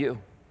about you.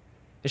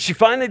 And she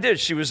finally did.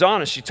 She was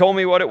honest. She told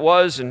me what it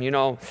was, and,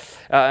 and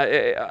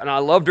I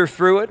loved her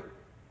through it.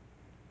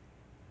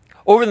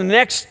 Over the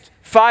next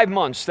 5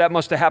 months, that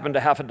must have happened a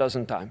half a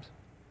dozen times.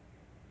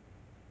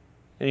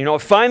 And,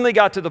 it finally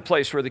got to the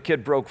place where the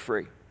kid broke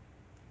free.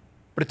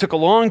 But it took a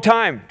long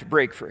time to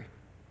break free.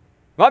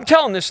 Well, I'm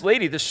telling this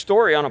lady this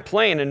story on a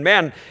plane, and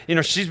man,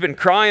 she's been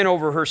crying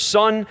over her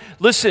son.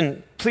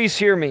 Listen, please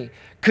hear me.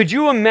 Could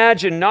you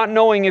imagine not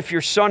knowing if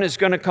your son is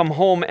going to come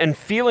home and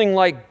feeling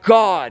like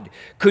God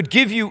could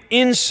give you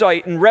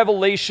insight and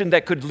revelation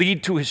that could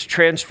lead to his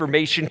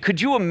transformation?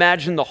 Could you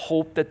imagine the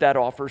hope that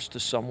offers to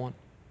someone?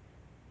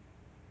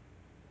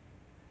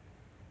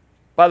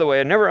 By the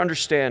way, I never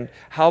understand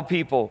how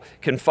people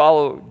can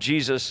follow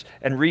Jesus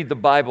and read the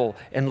Bible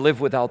and live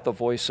without the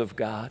voice of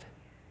God.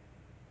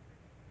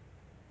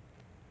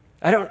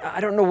 I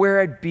don't know where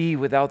I'd be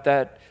without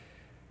that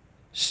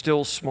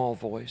still small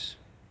voice.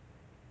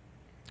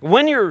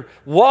 When you're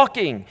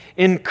walking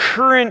in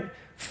current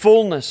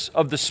fullness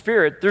of the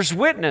Spirit, there's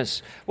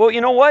witness. Well,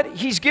 you know what?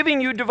 He's giving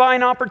you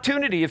divine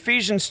opportunity.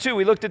 Ephesians 2,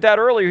 we looked at that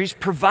earlier. He's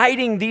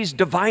providing these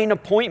divine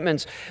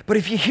appointments. But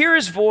if you hear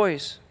his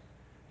voice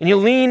and you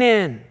lean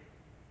in,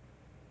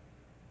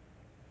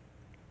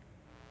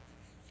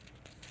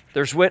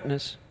 there's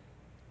witness.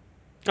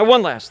 Now,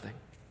 one last thing.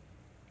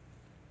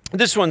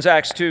 This one's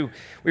Acts 2.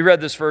 We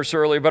read this verse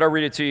earlier, but I'll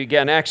read it to you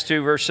again. Acts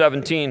 2, verse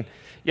 17.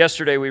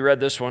 Yesterday we read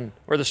this one,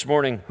 or this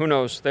morning. Who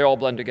knows? They all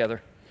blend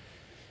together.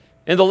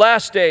 In the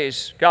last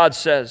days, God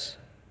says,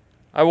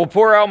 I will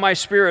pour out my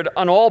Spirit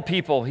on all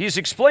people. He's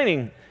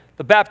explaining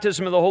the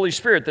baptism of the Holy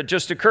Spirit that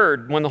just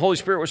occurred when the Holy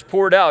Spirit was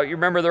poured out. You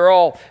remember they're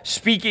all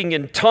speaking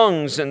in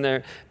tongues, and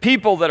the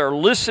people that are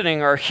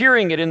listening are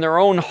hearing it in their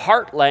own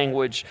heart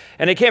language,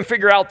 and they can't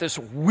figure out this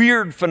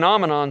weird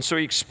phenomenon, so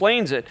he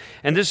explains it.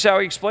 And this is how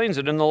he explains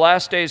it. In the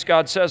last days,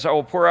 God says, I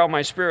will pour out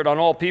my Spirit on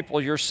all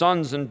people. Your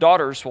sons and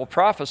daughters will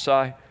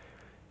prophesy.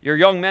 Your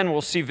young men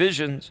will see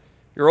visions.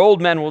 Your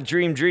old men will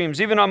dream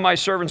dreams. Even on my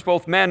servants,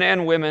 both men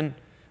and women,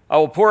 I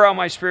will pour out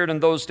my Spirit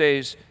in those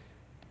days,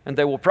 and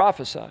they will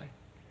prophesy.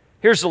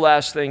 Here's the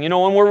last thing.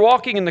 When we're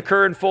walking in the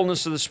current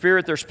fullness of the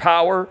Spirit, there's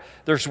power,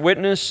 there's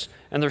witness,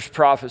 and there's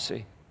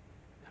prophecy.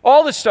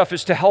 All this stuff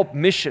is to help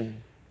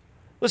mission.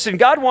 Listen,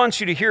 God wants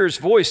you to hear his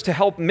voice to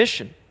help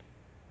mission.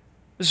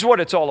 This is what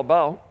it's all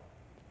about.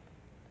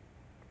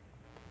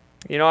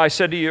 I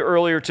said to you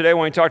earlier today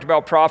when we talked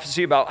about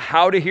prophecy, about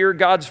how to hear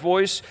God's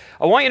voice.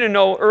 I want you to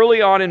know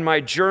early on in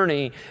my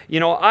journey,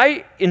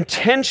 I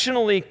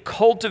intentionally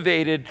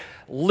cultivated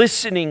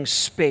listening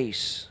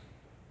space.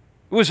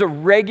 It was a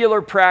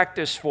regular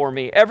practice for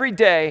me. Every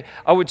day,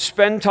 I would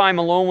spend time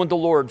alone with the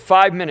Lord,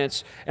 5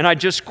 minutes, and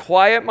I'd just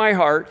quiet my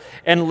heart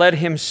and let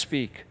him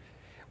speak.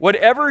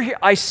 Whatever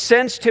I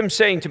sensed him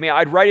saying to me,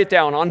 I'd write it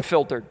down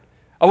unfiltered.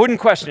 I wouldn't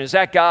question, is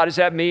that God? Is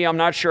that me? I'm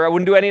not sure. I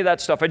wouldn't do any of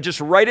that stuff. I'd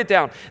just write it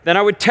down. Then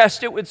I would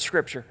test it with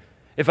Scripture.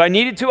 If I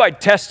needed to,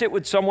 I'd test it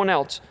with someone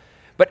else.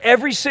 But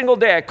every single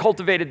day, I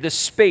cultivated this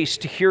space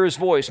to hear his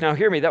voice. Now,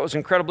 hear me, that was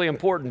incredibly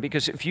important,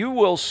 because if you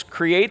will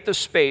create the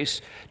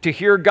space to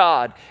hear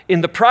God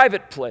in the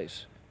private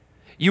place,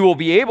 you will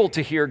be able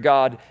to hear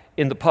God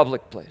in the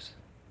public place.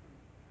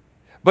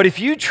 But if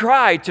you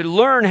try to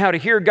learn how to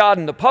hear God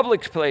in the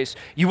public place,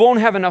 you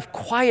won't have enough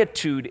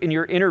quietude in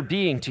your inner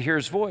being to hear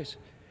his voice.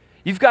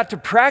 You've got to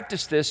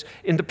practice this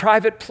in the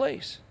private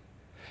place.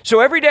 So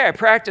every day I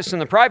practiced in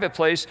the private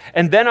place,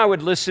 and then I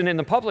would listen in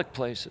the public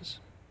places.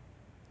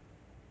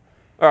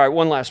 All right,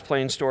 one last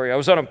plane story. I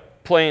was on a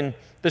plane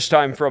this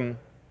time from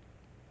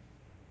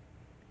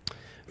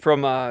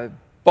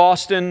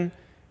Boston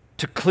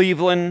to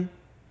Cleveland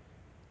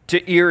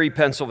to Erie,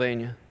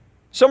 Pennsylvania.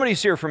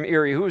 Somebody's here from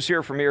Erie. Who was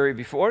here from Erie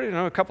before? You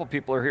know, a couple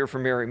people are here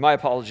from Erie. My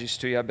apologies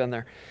to you. I've been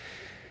there.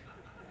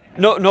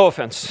 No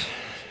offense.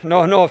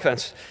 No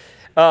offense.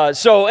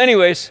 So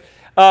anyways,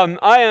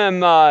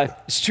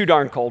 it's too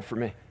darn cold for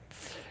me.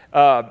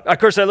 Of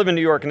course, I live in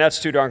New York, and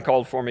that's too darn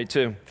cold for me,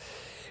 too.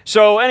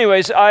 So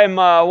anyways,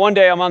 one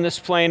day I'm on this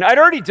plane. I'd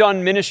already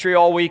done ministry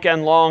all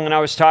weekend long, and I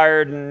was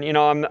tired, and you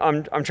know,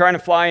 I'm trying to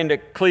fly into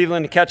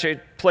Cleveland to catch a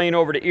plane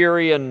over to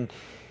Erie, and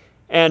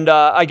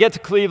I get to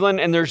Cleveland,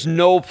 and there's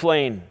no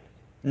plane.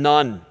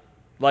 None.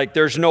 Like,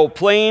 there's no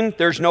plane,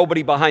 there's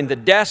nobody behind the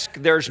desk,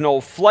 there's no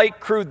flight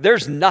crew,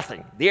 there's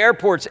nothing. The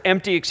airport's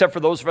empty except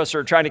for those of us who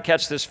are trying to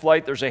catch this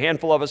flight. There's a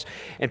handful of us,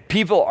 and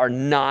people are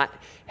not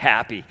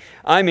happy.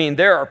 I mean,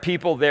 there are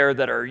people there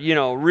that are, you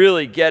know,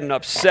 really getting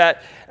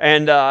upset,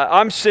 and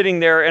I'm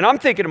sitting there, and I'm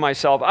thinking to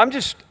myself, I'm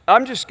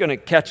just going to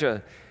catch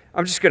a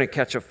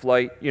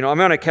flight. You know, I'm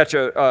going to catch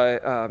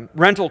a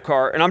rental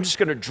car, and I'm just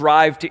going to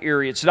drive to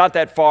Erie. It's not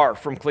that far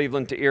from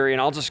Cleveland to Erie,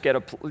 and I'll just get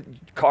a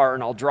car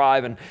and I'll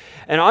drive. And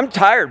I'm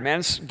tired, man.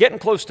 It's getting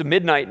close to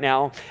midnight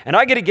now, and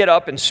I got to get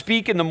up and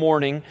speak in the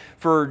morning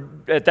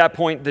at that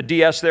point, the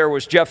DS there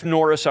was Jeff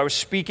Norris. I was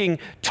speaking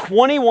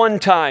 21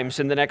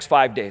 times in the next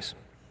 5 days.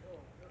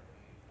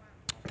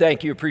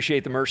 Thank you.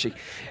 Appreciate the mercy.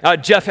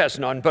 Jeff has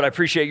none, but I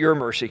appreciate your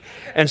mercy.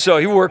 And so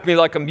he worked me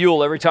like a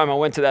mule every time I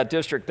went to that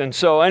district. And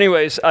so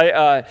anyways,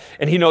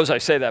 and he knows I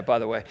say that, by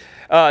the way.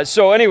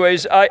 So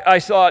anyways, I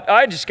thought,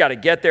 I just got to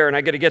get there, and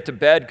I got to get to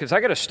bed because I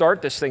got to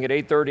start this thing at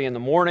 8:30 in the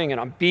morning, and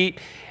I'm beat.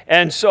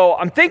 And so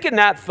I'm thinking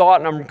that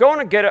thought, and I'm going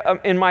to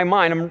get in my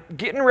mind, I'm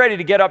getting ready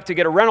to get up to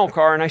get a rental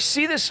car, and I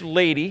see this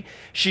lady.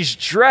 She's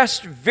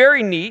dressed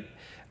very neat,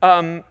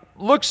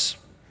 looks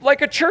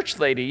like a church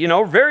lady, you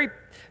know, very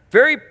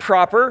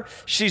proper.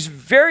 She's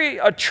very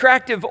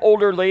attractive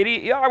older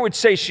lady. Yeah, I would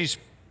say she's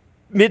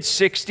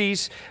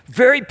mid-60s,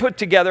 very put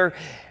together.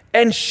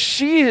 And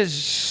she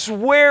is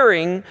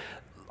swearing.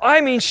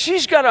 I mean,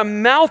 she's got a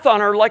mouth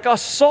on her like a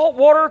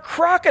saltwater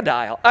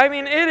crocodile. I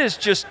mean, it is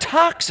just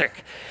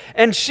toxic.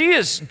 And she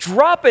is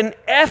dropping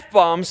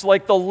F-bombs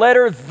like the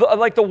word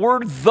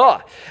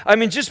the. I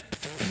mean, just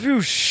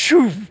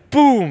shoo,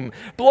 boom,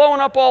 blowing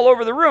up all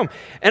over the room.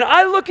 And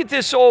I look at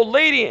this old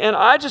lady, and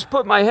I just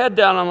put my head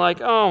down. I'm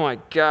like, oh my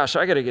gosh,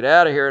 I got to get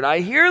out of here. And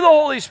I hear the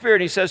Holy Spirit,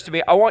 and he says to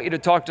me, I want you to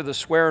talk to the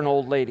swearing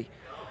old lady.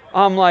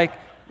 I'm like,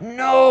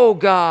 no,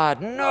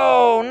 God,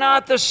 no,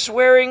 not the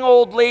swearing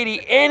old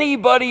lady,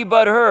 anybody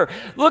but her.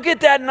 Look at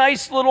that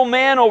nice little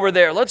man over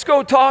there. Let's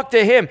go talk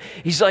to him.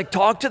 He's like,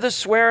 talk to the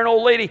swearing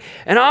old lady.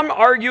 And I'm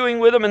arguing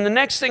with him, and the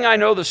next thing I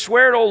know, the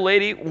swearing old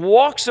lady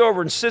walks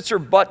over and sits her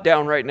butt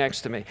down right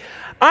next to me.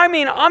 I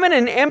mean, I'm in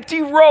an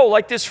empty row,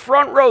 like this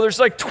front row. There's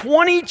like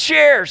 20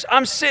 chairs.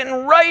 I'm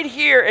sitting right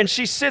here, and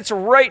she sits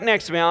right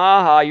next to me.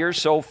 Aha, you're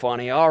so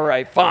funny. All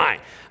right,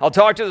 fine. I'll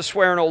talk to the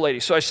swearing old lady.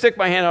 So I stick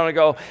my hand out and I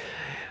go,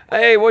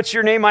 hey, what's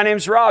your name? My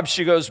name's Rob.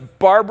 She goes,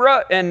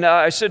 Barbara. And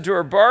I said to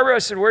her, Barbara, I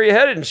said, where are you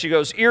headed? And she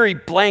goes, Erie,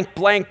 blank,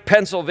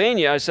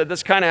 Pennsylvania. I said,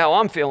 that's kind of how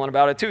I'm feeling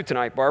about it too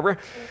tonight, Barbara.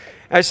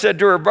 I said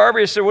to her,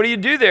 Barbara, I said, what do you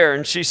do there?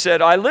 And she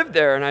said, I live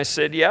there. And I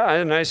said, yeah.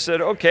 And I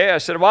said, okay. I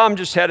said, well, I'm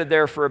just headed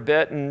there for a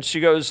bit. And she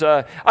goes,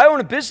 I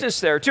own a business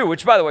there too,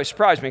 which by the way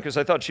surprised me because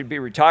I thought she'd be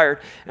retired.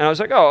 And I was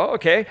like, oh,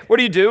 okay. What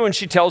do you do? And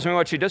she tells me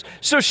what she does.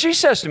 So she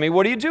says to me,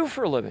 what do you do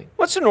for a living?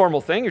 What's a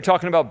normal thing? You're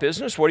talking about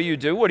business. What do you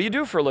do? What do you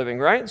do for a living,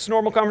 right? It's a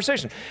normal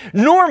conversation.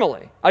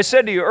 Normally, I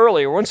said to you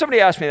earlier, when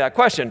somebody asked me that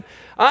question,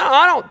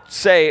 I don't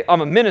say I'm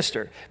a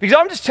minister because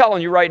I'm just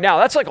telling you right now,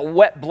 that's like a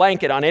wet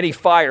blanket on any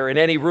fire in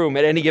any room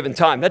at any given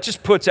time. That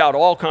just puts out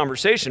all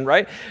conversation,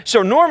 right?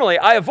 So normally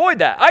I avoid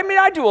that. I mean,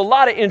 I do a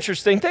lot of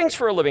interesting things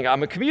for a living.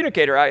 I'm a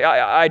communicator.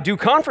 I do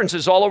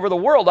conferences all over the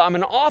world. I'm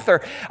an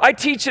author. I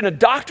teach in a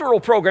doctoral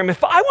program.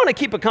 If I want to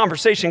keep a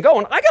conversation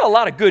going, I got a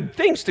lot of good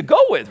things to go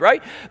with,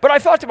 right? But I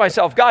thought to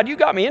myself, God, you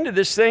got me into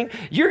this thing.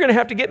 You're going to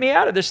have to get me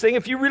out of this thing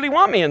if you really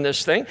want me in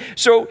this thing.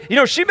 So, you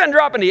know, she's been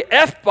dropping the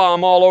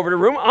F-bomb all over the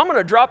room. I'm going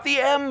to drop the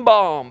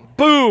M-bomb.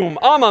 Boom.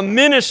 I'm a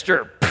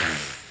minister.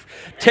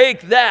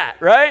 Take that,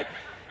 right?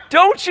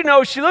 Don't you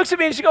know, she looks at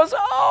me and she goes,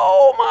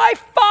 oh, my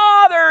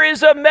father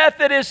is a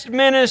Methodist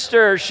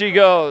minister, she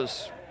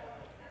goes.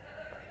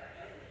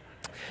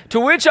 To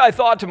which I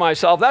thought to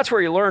myself, that's where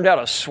you learned how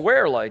to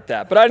swear like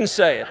that, but I didn't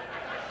say it.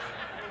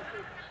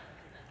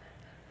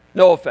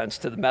 No offense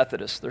to the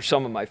Methodists. They're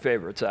some of my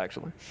favorites,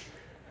 actually.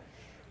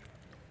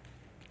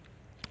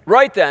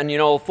 Right then,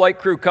 the flight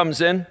crew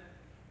comes in.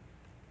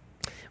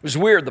 It was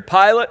weird. The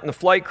pilot and the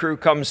flight crew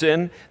comes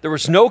in. There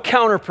was no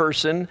counter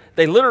person.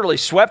 They literally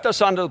swept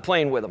us onto the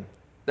plane with them.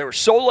 They were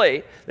so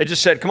late, they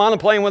just said, come on the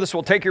plane with us,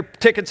 we'll take your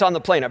tickets on the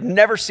plane. I've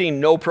never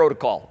seen no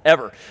protocol,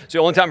 ever. It's the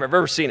only time I've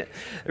ever seen it.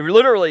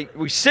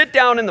 We sit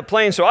down in the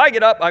plane, so I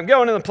get up, I'm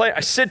going in the plane,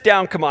 I sit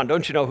down, come on,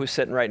 don't you know who's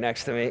sitting right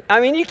next to me?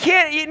 I mean, you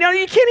can't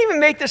even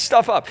make this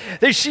stuff up.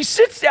 She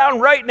sits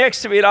down right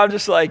next to me, and I'm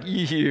just like,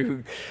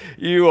 you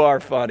are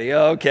funny.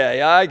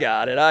 Okay, I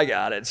got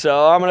it.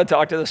 So I'm going to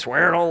talk to the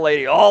swearing old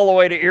lady all the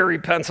way to Erie,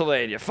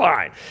 Pennsylvania,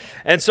 fine.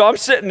 And so I'm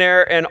sitting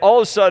there, and all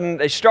of a sudden,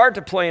 they start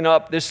to plane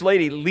up. This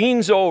lady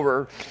leans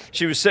over.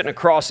 She was sitting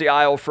across the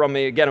aisle from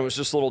me. Again, it was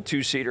just a little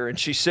two-seater, and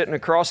she's sitting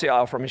across the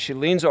aisle from me. She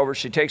leans over,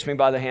 she takes me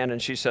by the hand, and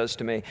she says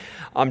to me,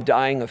 I'm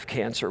dying of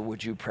cancer.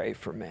 Would you pray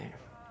for me?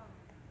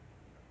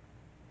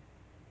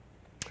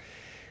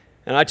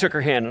 And I took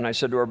her hand, and I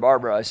said to her,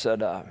 Barbara, I said,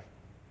 the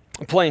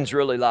plane's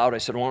really loud. I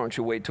said, why don't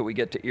you wait till we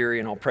get to Erie,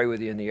 and I'll pray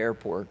with you in the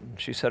airport. And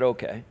she said,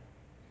 okay.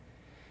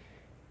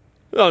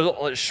 It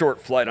was a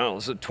short flight. I don't know,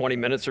 was it 20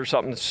 minutes or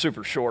something? It's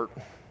super short.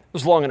 It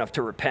was long enough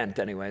to repent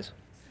anyways.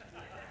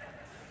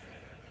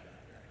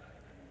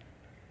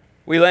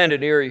 We land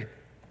in Erie.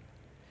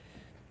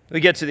 We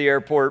get to the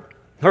airport.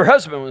 Her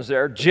husband was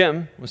there.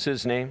 Jim was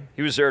his name.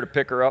 He was there to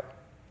pick her up.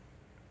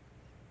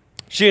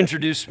 She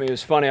introduced me. It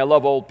was funny. I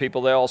love old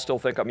people. They all still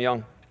think I'm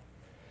young.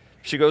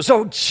 She goes,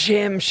 oh,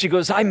 Jim. She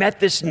goes, I met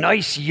this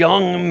nice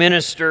young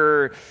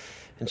minister.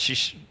 And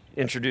she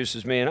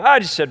introduces me. And I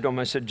just said to him,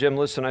 I said, Jim,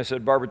 listen. I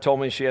said, Barbara told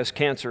me she has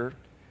cancer.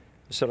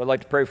 I said, I'd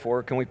like to pray for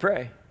her. Can we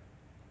pray?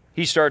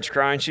 He starts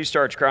crying. She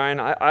starts crying.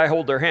 I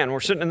hold their hand. We're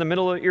sitting in the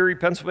middle of Erie,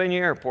 Pennsylvania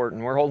airport,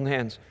 and we're holding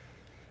hands.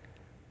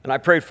 And I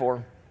prayed for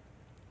her.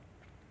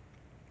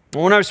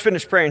 And when I was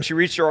finished praying, she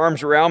reached her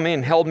arms around me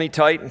and held me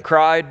tight and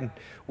cried and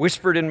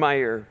whispered in my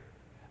ear,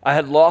 I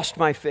had lost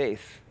my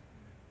faith,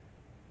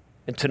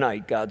 and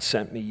tonight God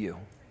sent me you.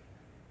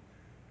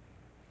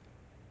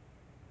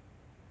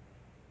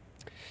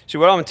 See,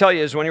 what I'm going to tell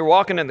you is when you're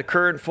walking in the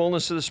current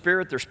fullness of the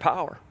Spirit, there's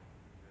power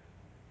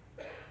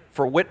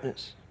for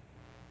witness.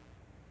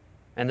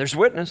 And there's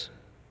witness.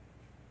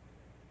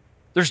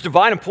 There's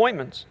divine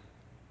appointments.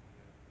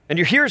 And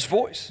you hear His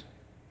voice.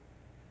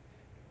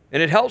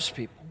 And it helps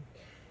people.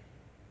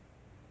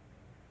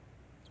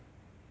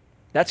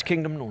 That's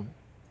kingdom norm.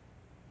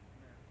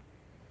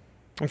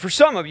 And for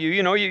some of you,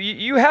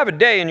 you have a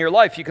day in your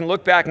life you can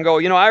look back and go,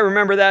 I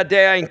remember that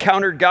day I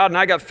encountered God and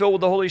I got filled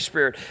with the Holy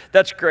Spirit.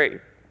 That's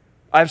great.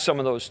 I have some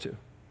of those too.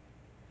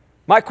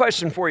 My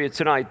question for you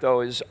tonight,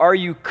 though, is are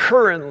you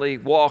currently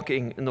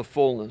walking in the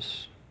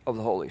fullness of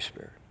the Holy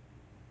Spirit?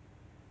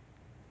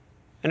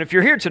 And if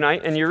you're here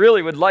tonight and you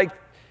really would like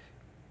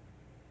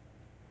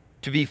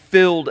to be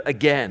filled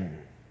again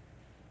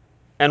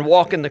and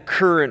walk in the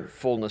current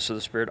fullness of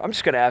the Spirit, I'm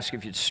just going to ask you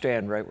if you'd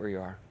stand right where you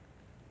are.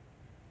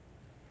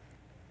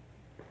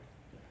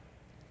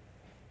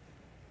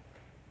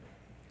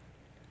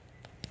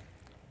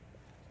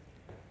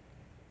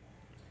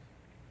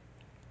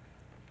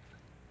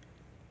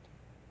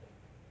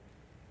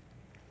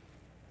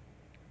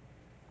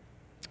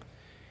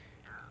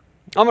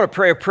 I'm going to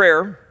pray a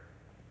prayer,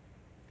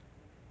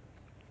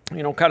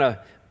 kind of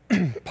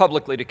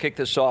publicly to kick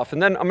this off.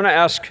 And then I'm going to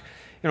ask,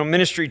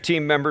 ministry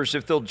team members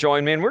if they'll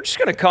join me. And we're just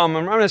going to come,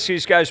 and I'm going to see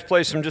these guys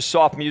play some just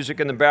soft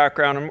music in the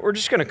background. And we're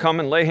just going to come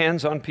and lay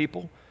hands on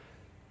people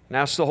and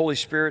ask the Holy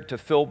Spirit to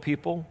fill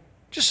people.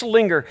 Just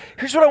linger.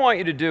 Here's what I want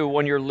you to do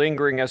when you're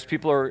lingering as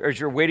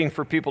you're waiting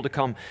for people to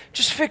come.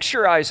 Just fix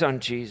your eyes on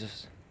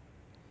Jesus.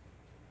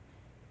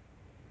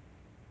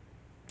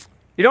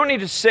 You don't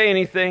need to say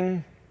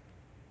anything.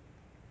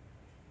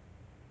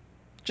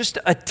 Just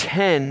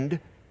attend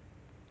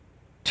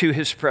to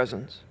His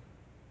presence.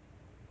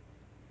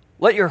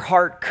 Let your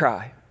heart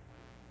cry.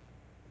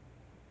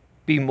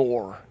 Be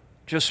more,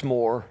 just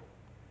more.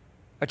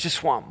 I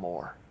just want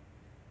more.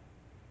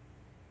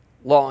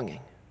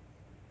 Longing.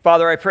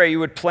 Father, I pray you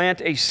would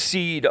plant a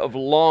seed of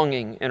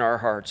longing in our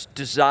hearts,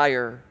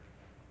 desire,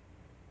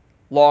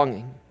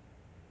 longing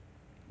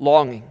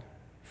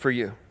for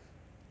you.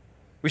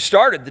 We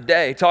started the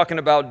day talking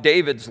about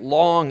David's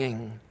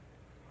longing.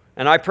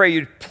 And I pray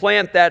you'd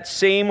plant that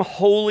same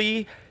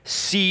holy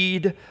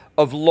seed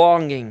of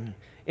longing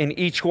in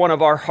each one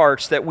of our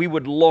hearts, that we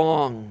would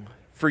long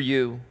for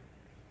you.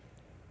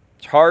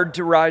 It's hard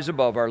to rise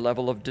above our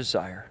level of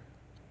desire.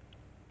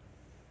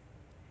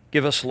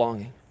 Give us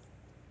longing.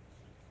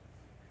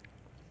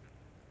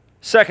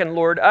 Second,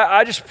 Lord,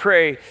 I just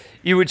pray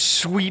you would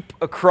sweep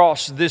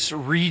across this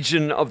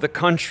region of the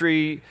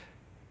country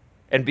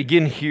and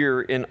begin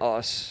here in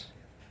us.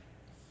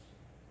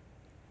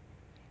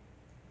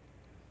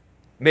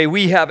 May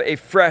we have a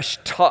fresh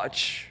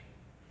touch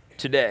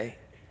today,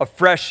 a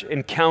fresh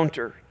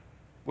encounter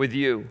with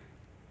you,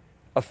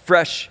 a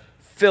fresh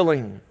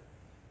filling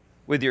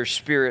with your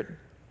Spirit.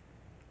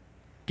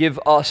 Give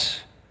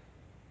us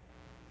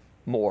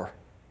more.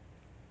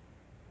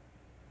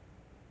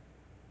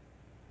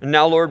 And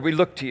now, Lord, we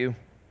look to you.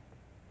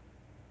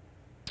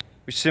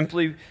 We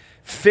simply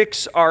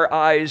fix our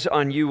eyes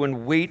on you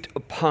and wait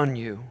upon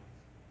you.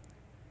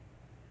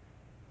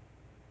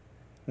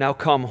 Now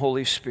come,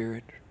 Holy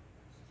Spirit.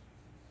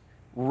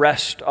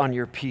 Rest on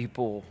your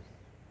people.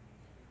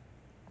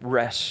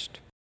 Rest.